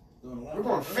 We're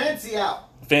going fancy out.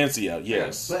 Fancy out,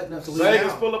 yes. But enough to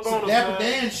Vegas pull up on Some us, Dapper man.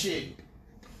 Dan shit.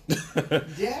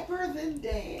 Dapper than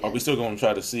Dan. Are we still going to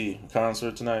try to see a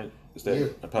concert tonight? Is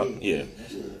that a pop? Yeah.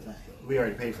 We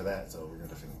already paid for that, so we're gonna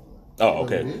finish that. Oh,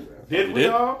 okay. Did You we did?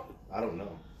 all? I don't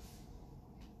know.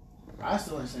 I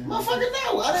still ain't saying Motherfucker,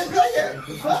 no. I didn't pay yet.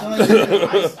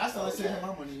 I still ain't saying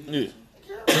my money. Yeah.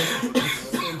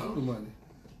 Who the money?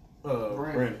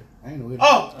 Brandon. I ain't know it.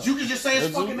 Oh, you can just say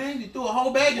his fucking name. You threw a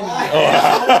whole bag in me.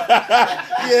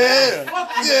 Yeah.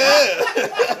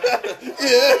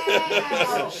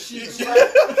 Oh, shit. You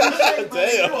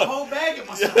threw a whole bag in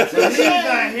myself. He's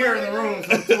not here in the room, so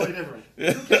it's totally different.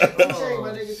 Touche,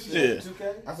 my nigga. Yeah.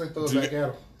 2K. I say throw it back at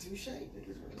him. Touche.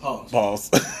 Pause. Pause.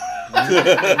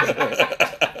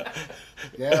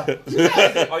 Yeah.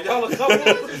 Are y'all a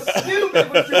couple? Stupid.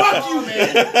 Fuck you,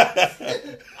 man.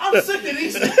 I'm sick of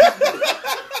these things.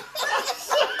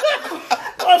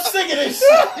 I'm sick of this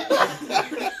shit.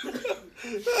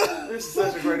 This is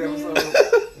such a great episode.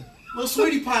 Little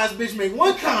sweetie pies bitch make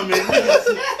one comment.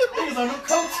 Niggas on them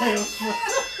coattails.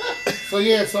 So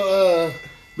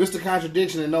Mr.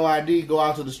 Contradiction and No ID go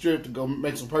out to the strip to go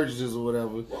make some purchases or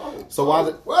whatever. So while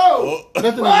the, Whoa.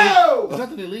 nothing Whoa. illegal, there's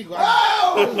nothing illegal.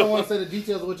 I Whoa. just don't want to say the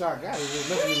details of what y'all got. There's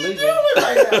nothing illegal.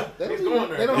 Right now. They He's don't, going even,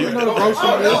 there. they don't Yeah. even know the grocery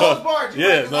Oh, no list. holds barred. You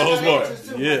Yeah, right, no 'cause I holds got barred. answers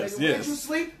too, Yes, my nigga. yes. Did you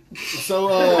sleep? So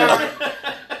Go ahead.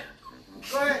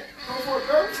 Go for it,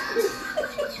 girl.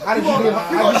 how did You you get?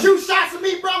 gonna shoot shots at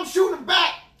me, bro? I'm shooting them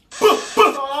back. That's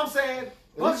all I'm saying.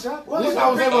 At least I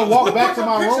was able to walk back to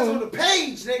my Pictures on room. the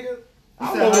page, nigga. I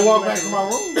was able to walk back to my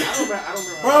room. I don't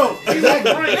remember. Bro,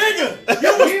 exactly. Nigga,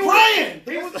 you was praying.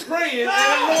 He was praying, and the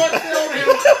Lord told him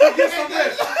to get some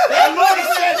rest. That Lord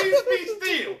said, Peace be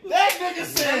still. that nigga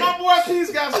said, And my boy Peace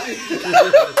got still.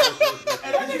 And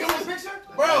that nigga was picture?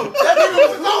 bro, that nigga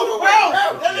was doing the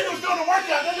workout. That nigga was doing the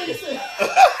workout. That nigga said,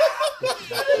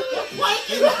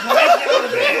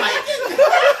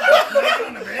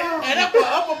 and that boy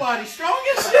upper body strong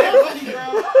as shit.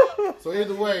 So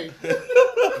either way,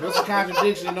 Mr.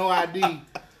 Contradiction and No ID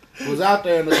was out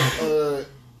there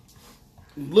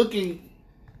looking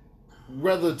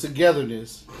rather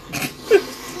togetherness.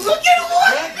 Look at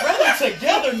what? Brother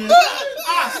togetherness.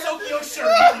 I soak your shirt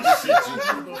out and shit, you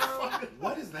motherfucker.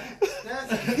 What is that?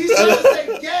 He's trying to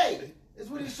say gay. Is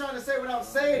what he's trying to say without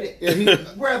saying it. Yeah, he,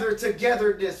 Whether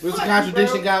together this. Mr. Fuck you,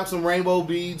 Contradiction bro. got some rainbow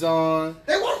beads on.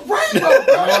 They want rainbow,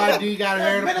 bro. No ID got her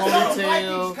hair in a Minnesota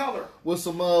Vikings ponytail color. with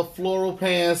some floral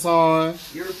pants on.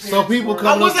 Your So pants people were-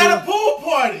 come I was up at a to pool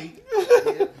party.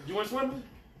 You went swimming?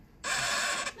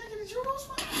 Nigga, did you go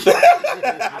swim? I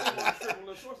didn't want to strip with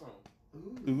little shorts on.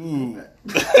 Ooh.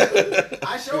 I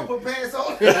sure put pants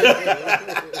on.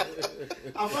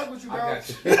 I fuck with you, bro. I got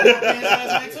you. I wore pants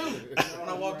last night too. When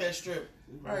I walked that strip.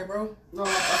 All right, bro. No,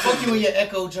 Fuck you and your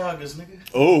Echo joggers, nigga.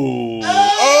 Oh.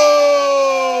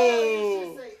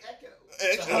 Oh! Oh.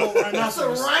 Echo. Oh, That's a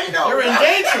rhino. You're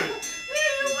endangered.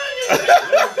 You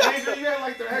had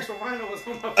like the actual rhino or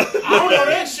something. I don't know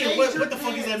that shit. What the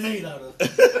fuck is that made out of?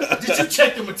 Did you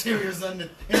check the materials in the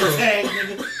tag,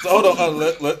 nigga? So hold on.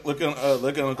 Look on. Go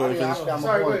Oh, yeah, I ahead. forgot my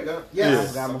Sorry, point. go ahead. Yeah, I Yes.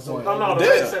 forgot my point. No, the Yeah.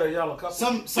 lady said y'all a couple.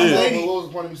 Some Yeah. lady. What was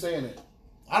the point of me saying it?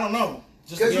 I don't know.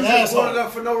 Just Because be you an just brought it asshole.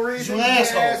 up for no reason. You an You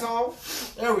asshole. asshole.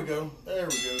 There we go.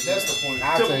 That's the point.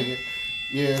 I'll take it.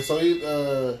 Yeah, so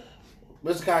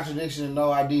Mr. Contradiction and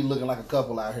No ID looking like a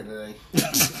couple out here today.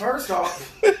 First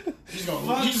off, He's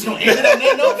just gonna end it on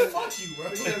that note. Fuck you, bro.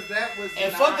 because that was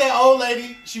And not- fuck that old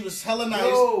lady. She was hella nice.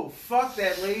 Yo, fuck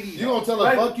that lady. You gonna tell her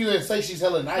Right. fuck you and say she's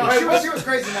hella nice? No, she was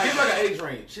crazy nice. He's like an age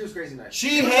range. She was crazy nice.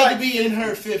 She was had like- to be in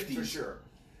her for 50s, sure.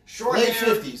 Short late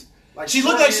hair, 50s. Like She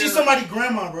looked short like hair. she's somebody's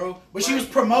grandma, bro. But she was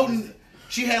Right. promoting.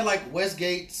 She had like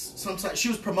Westgate's. She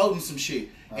was promoting some shit,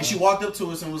 and she walked up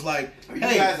to us and was like, Are you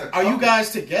 "Hey, guys a are you couple?" guys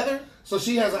together?" So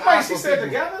she has an eye Wait, for she said people.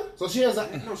 together? So she has a.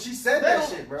 No, she said that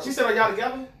shit, bro. She said, are y'all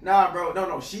together? Nah, bro.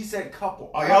 No. She said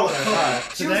couple. Are y'all I was- together?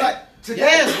 She was like, today.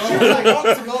 Yes, bro. She was like,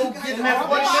 Walked to go you get guys an are-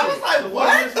 affirmation. I was like,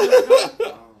 what?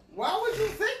 Why would you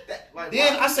think that? Like,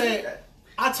 Then why I would you think said- that?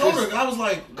 I told her, I was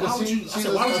like, why Because would you? I she's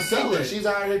said, why would a you think seller. that? She's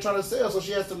out here trying to sell, so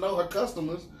she has to know her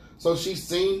customers. So she's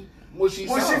seen what she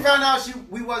When saw. she found out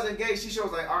we wasn't engaged, she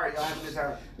was like, all right, y'all having a good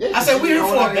time. Yeah, I said, she we here know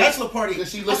for what a it is. bachelor party. Because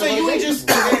she I looking said, you like ain't just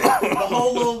that.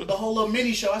 the whole little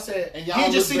mini show. I said, And you y'all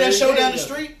ain't just look see that very show gay down the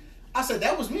together. street. I said,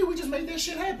 that was me. We just made that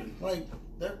shit happen. Like,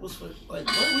 that was for, like,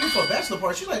 what, we here for a bachelor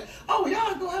party. She's like, oh,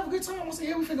 y'all go have a good time. I said,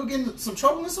 yeah, we finna go get in some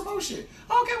trouble and some more shit.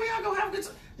 Okay, we all go have a good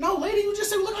time. No, lady, you just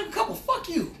said we look like a couple. Fuck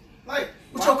you. Like,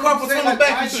 With why your would carpal you say, tunnel like, back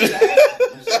why and she shit. asked?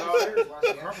 And she all there, why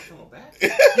she asked?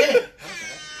 Yeah.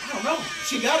 I don't know.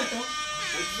 She got it, though.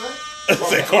 What you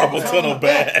say? That carpal tunnel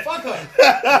bad. Fuck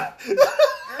her.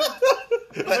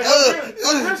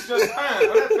 That's just fine.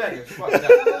 Oh, that's baggage. Fuck that.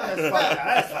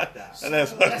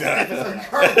 That's fucked up.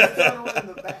 Carpal tunnel in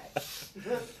the back.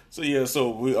 So yeah, so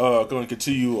we are going to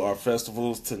continue our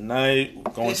festivals tonight. We're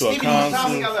going to a Stevie, how much How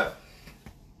many concert.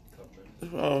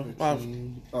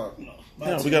 got left?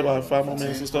 Yeah, we got about 5 more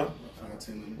minutes and stuff.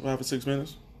 10 minutes. 5 or 6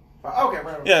 minutes. Okay,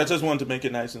 right. Yeah, I just wanted to make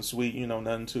it nice and sweet. You know,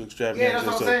 nothing too extravagant. Yeah, that's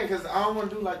what I'm Just a- saying, because I don't want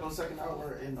to do like no second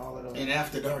hour and all of that. And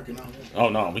after dark and all that. Oh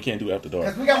no, we can't do after dark.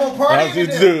 Because we got more parties As to we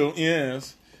do. do,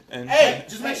 yes. And Hey,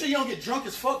 just make sure you don't get drunk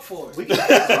as fuck for it. We can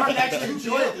actually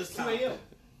enjoy it this 2 time.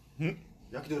 a.m.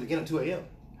 Y'all can do it again at 2 a.m.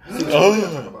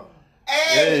 oh,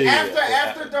 Hey, Hey.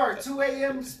 after dark, 2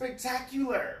 a.m.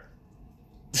 spectacular.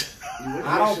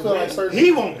 I don't feel like certain.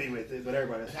 He won't be with it, but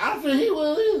everybody else. I don't feel he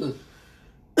will either.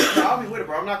 No, I'll be with it,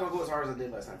 bro. I'm not gonna go as hard as I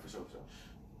did last night for sure.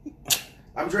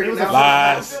 I'm drinking now.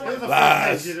 Lies. It was a first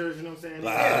Lies. night jitters, you know what I'm saying?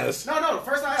 lies. No, the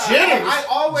first night Jitters. I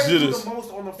always Jitters. do the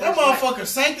most on the first That night. motherfucker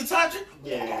sank the toxic.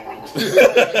 Yeah.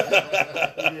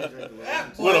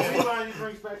 What a Anytime you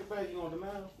drinks back to back, you gonna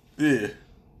deny Yeah,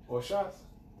 or shots?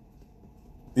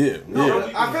 yeah, No,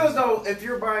 yeah. I feel as though if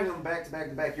you're buying them back to back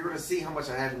to back, you're gonna see how much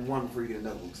I have in one before you get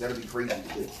another one. Because that'll be crazy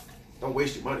to do. Don't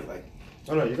waste your money. Like,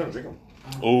 Oh no, you're gonna drink them.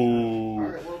 Oh,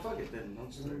 alright, well, fuck it then. I'm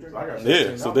just gonna drink. I got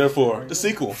yeah. So therefore, the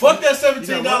sequel. Fuck that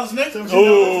 $17, nigga.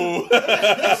 Oh,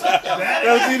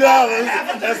 $17.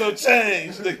 That's no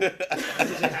change.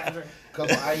 nigga.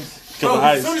 Couple ice. Couple Bro,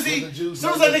 ice. as soon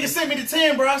as that nigga sent me the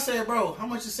 10, bro, I said, bro, how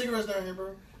much is cigarettes down here,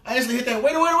 bro? I instantly hit that.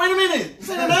 Wait a minute. Is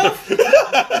that enough?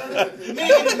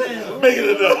 Make it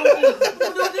enough.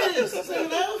 What do this? Is that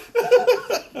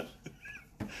enough?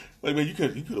 Like man, you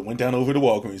could have went down over to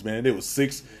Walgreens, man. They was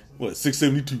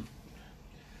 $6.72.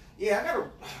 Yeah, I gotta.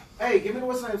 Hey, give me the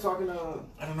what's the name talking.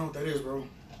 I don't know what that is, bro.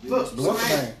 Look, What's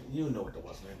the name? You know what the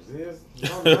what's name is.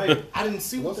 I didn't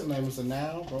see What's the name? It's a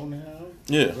noun, pronoun.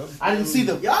 Yeah. I didn't see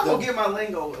the. Y'all gonna get my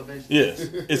lingo eventually. Yes,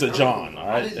 it's a John. All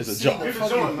right, it's a John. It's a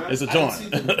John, man. It's a I John. didn't see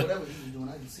the, whatever he was doing.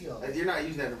 I didn't see all that. You're not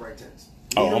using that in the right tense.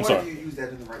 Oh, Either I'm one sorry. of you use that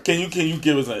in the right Can you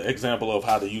give us an example of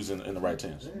how to use it in the right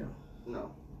tense? No.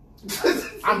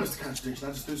 I'm Mr. Contradiction.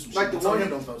 I just threw some Like shit. the I told one, him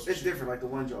don't throw some it's shit. different. Like the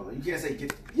one John. You can't say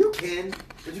get. You can,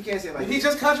 but you can't say like. He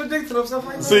just contradicted himself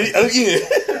right now. See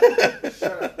again.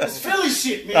 Shut up. It's Philly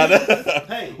shit, I man. know.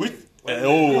 Hey, We.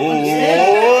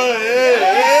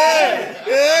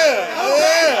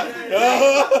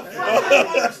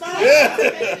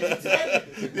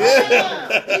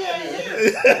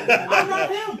 I'm not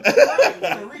him.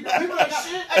 People like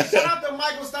shit. Hey, shout out to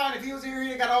Michael Stein. If he was here,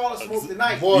 he got all the smoke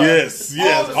tonight. Boy. Yes,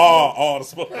 all the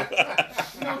smoke. You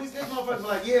know, these motherfuckers be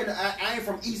like, yeah, I ain't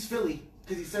from East Philly.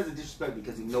 Because he says it disrespectfully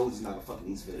because he knows he's not a fucking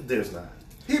East Philly. there's not.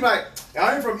 He be like,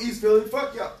 I ain't from East Philly.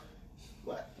 Fuck y'all.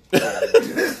 What?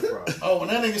 Oh, when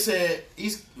that nigga said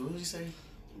East, what did he say?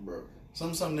 Bro.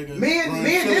 Some nigga. Me and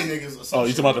Philly this- niggas or some Oh, you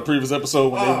shit. talking about the previous episode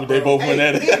when Oh, they bro. both went Hey,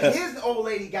 at me and it? his old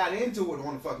lady got into it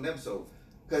on the fucking episode.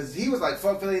 Because he was like,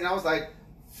 fuck Philly. And I was like,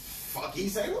 fuck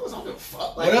East St. Louis. I don't give a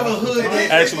fuck. Like, Whatever hood, and that,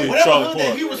 then- Actually, whatever Charlotte hood that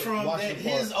Park. he was from, that Washington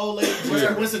his old lady just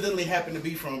coincidentally happened to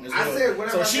be from as well. I said,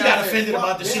 whatever so she I got said, offended fuck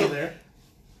about the them. shit. there.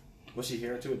 Was she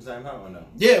here too at the same time or no?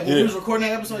 Yeah, when we Yeah. was recording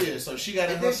that episode, yeah. So she got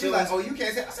in And her then she like, feelings. oh, you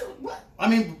can't say. I said, what? I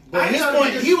mean, but I at ain't his trying to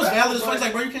point, be he was disrespectful, valid as fuck. but- He's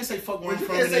like, bro, you can't say fuck where Well, I'm you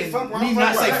from, can't and say then fuck where me I'm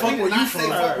not from. say Right. fuck where Not you say from.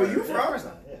 fuck where you from. Of course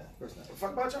not. Yeah, of course not.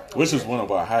 Fuck about y'all. Which is one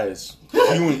of our highest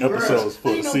viewing episodes for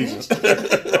the Ain't no season. Bro,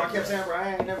 I kept saying, bro,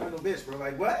 I ain't never been no bitch, bro.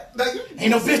 Like, what? Like, you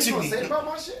Ain't no you bitching gonna me. say about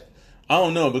my shit? I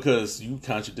don't know because you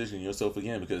contradicting yourself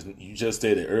again because you just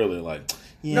stated earlier like,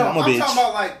 yeah, No, I'm a I'm bitch. talking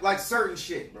about like certain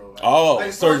shit, bro. Like, Oh, like,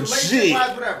 as far certain as relationship shit.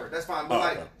 wise, whatever. That's fine. But Oh,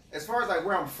 like, okay. as far as like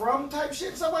where I'm from, type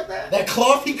shit, stuff like that. That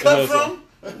cloth he cut Because, from,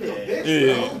 Bitch,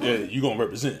 yeah, bro. yeah, you gonna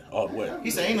represent all the way. he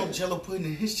said, ain't no jello pudding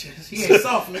in his chest. He ain't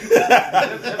soft, nigga.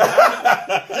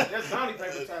 That's bounty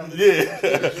paper time.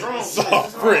 Yeah,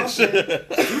 soft French.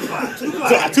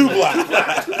 Too black.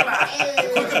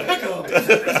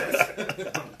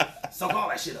 Soak all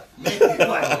that shit up.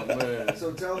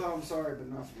 So tell her I'm sorry, but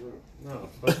not for real. No,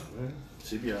 fuck, man.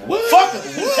 Should be alright. What? Fuck it.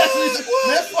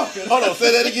 Man, fuck it. Hold on,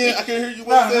 say that again. I can't hear you.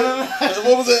 What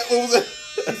was that? What was that?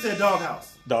 He said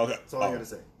doghouse. Dog. That's all I gotta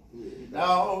say.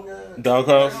 No, okay. Dog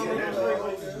house.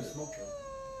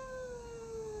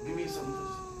 Give me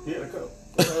some. He had a cup.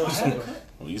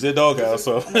 Well, you said dog house,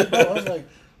 so. I was like,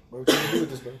 bro, what can you do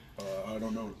with this, bro? I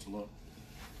don't know. It's a lot.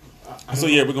 So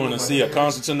yeah, we're going to see a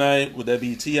concert tonight. Would that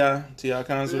be T.I.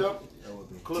 concert? Yep.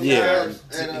 Yeah,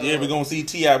 And, yeah, we're gonna see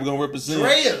T.I. We're gonna represent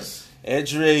Reyes.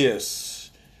 Andreas.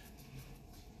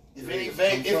 If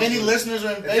any listeners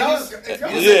are in Vegas,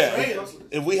 Yeah,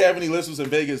 if we have any listeners in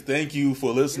Vegas, thank you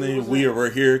for listening. We're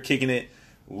here kicking it.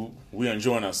 We're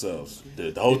enjoying ourselves.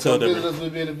 The hotel Come visit that us. We'll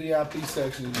be in the VIP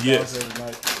section. Yes. Every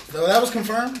night. so that was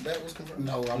confirmed. That was confirmed.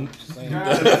 No, I'm just saying.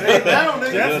 that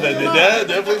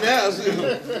definitely has.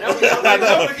 I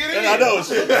know.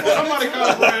 Shit. Somebody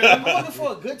call Brandon. I'm looking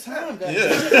for a good time, guys. Yeah.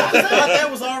 I thought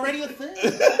that was already a thing.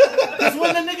 Because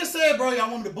when the nigga said, "Bro, y'all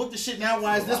want me to book the shit now?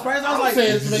 Why is this price?" I was like,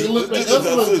 saying to make it look This us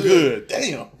look is good. good.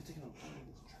 Damn.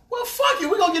 "Well, fuck you.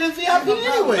 We're gonna get in VIP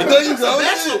anyway." There you go.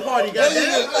 It's a bachelor party,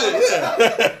 goddamn. Yeah.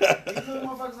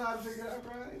 Motherfuckers know how to figure it out,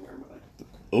 bro. I ain't worried about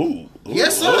it. Ooh.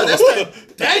 Yes, sir. That's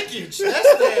that dankage.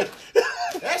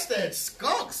 That's that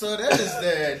skunk, sir. That is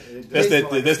that.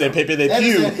 That's that Pepe Le That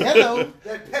is Pew. that hello.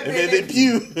 That Pepe Le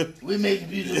Pew. We make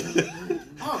beautiful.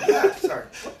 Oh, God, sorry.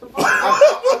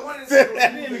 I wanted to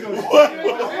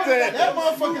That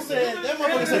motherfucker said.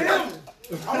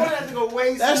 I wanted to go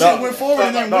way That south. shit went forward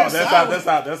and then No, went south.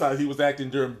 that's how he was acting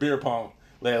during beer pong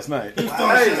last night. That's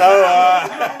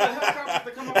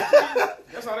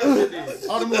how that shit is.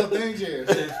 All them little things, yeah.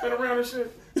 Spin around and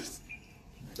shit.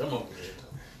 Come on, man.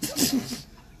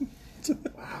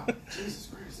 Wow. Jesus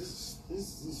Christ.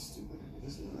 This is stupid.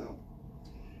 This is no.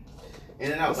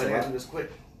 In and out, but I have to do this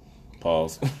quick.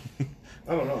 Pause.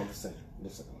 I don't know. I'm just saying.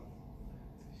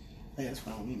 Hey, that's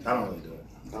fine with me, man. I don't really do it.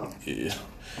 Yeah.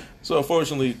 So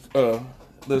unfortunately,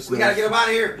 listeners, We gotta get him out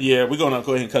of here. yeah, we're gonna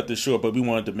go ahead and cut this short, but we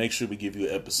wanted to make sure we give you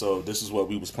an episode. This is what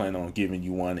we was planning on giving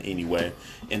you one anyway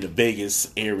in the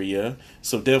Vegas area.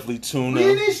 So definitely tune We in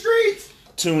in. these streets.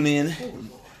 Tune in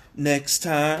next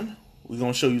time. We're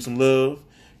gonna show you some love.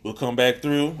 We'll come back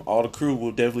through. All the crew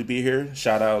will definitely be here.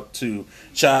 Shout out to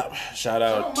Chop. Shout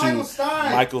out to Michael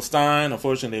Stein. Michael Stein.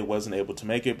 Unfortunately, they wasn't able to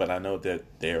make it, but I know that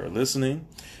they are listening.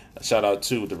 Shout out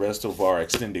to the rest of our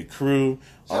extended crew.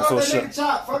 Shout out that nigga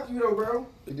Chop. Fuck you though, bro.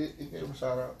 He gave him a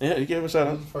shout out. Yeah, he gave a shout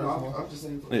out. First one. I'm just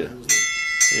saying. Yeah.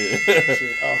 Yeah.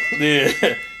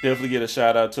 Yeah. Definitely get a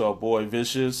shout out to our boy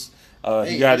Vicious.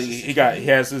 He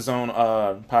has his own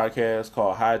podcast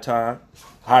called High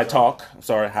Talk.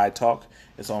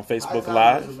 It's on Facebook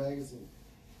Live.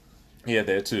 Yeah,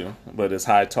 there too. But it's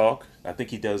High Talk. I think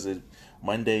he does it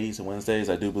Mondays and Wednesdays,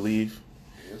 I do believe.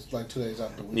 It's like 2 days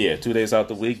out the week. Yeah, 2 days out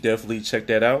the week. Definitely check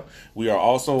that out. We are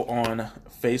also on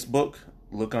Facebook.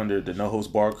 Look under the No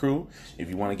Host Bar Crew. If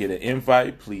you want to get an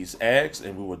invite, please ask,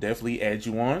 and we will definitely add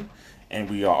you on. And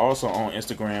we are also on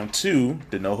Instagram too,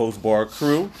 the No Host Bar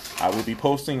Crew. I will be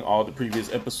posting all the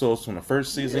previous episodes from the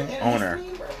first season on there.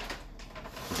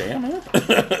 Damn, man.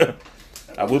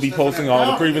 I will be posting all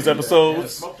the previous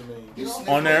episodes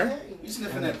on there. You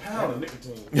sniffing that powder.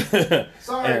 And-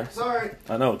 Sorry.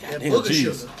 I know. Goddamn, booger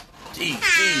jeez. sugar.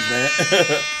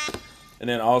 Jeez, man. And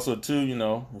then also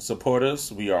too, support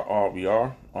us. We are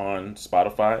on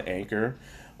Spotify, Anchor,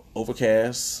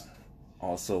 Overcast,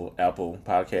 also Apple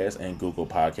Podcasts and Google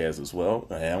Podcasts as well.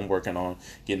 I am working on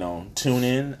getting on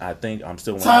TuneIn. I think I'm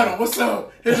still Title, what's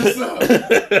up? Hit us up.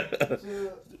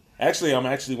 I'm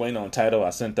actually waiting on Tidal. I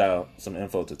sent out some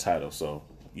info to Tidal, so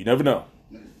you never know.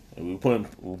 I'm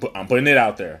putting it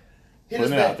out there. Hit us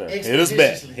Putting it back. out there. Hit us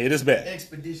back. Hit us back.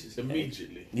 Expeditious.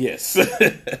 Immediately. Yes.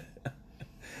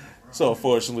 So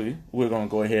unfortunately, we're gonna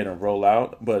go ahead and roll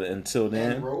out. But until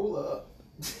then, Roll up.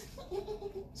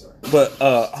 Sorry. but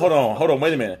hold on,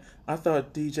 wait a minute. I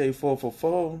thought DJ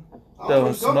 444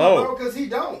 don't smoke. Because he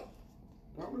don't.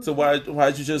 So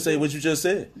why'd you just say what you just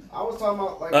said? I was talking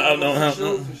about like no.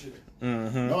 shows and shit.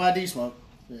 Mm-hmm. No ID smoke.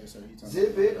 Yeah, so he talking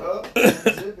Zip it up,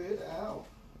 zip it out.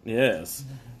 Yes.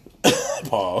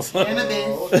 Pause.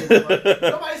 Cannabis.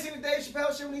 Nobody seen the Dave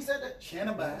Chappelle shit when he said that?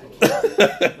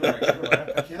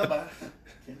 Cannabis.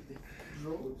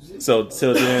 So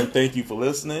till then, thank you for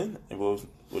listening, and we'll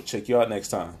check you out next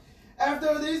time.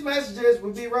 After these messages,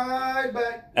 we'll be right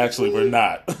back. Actually, we're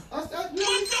not. You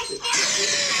already said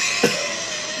it.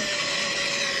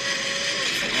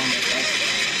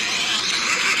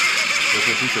 That's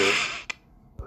what she said.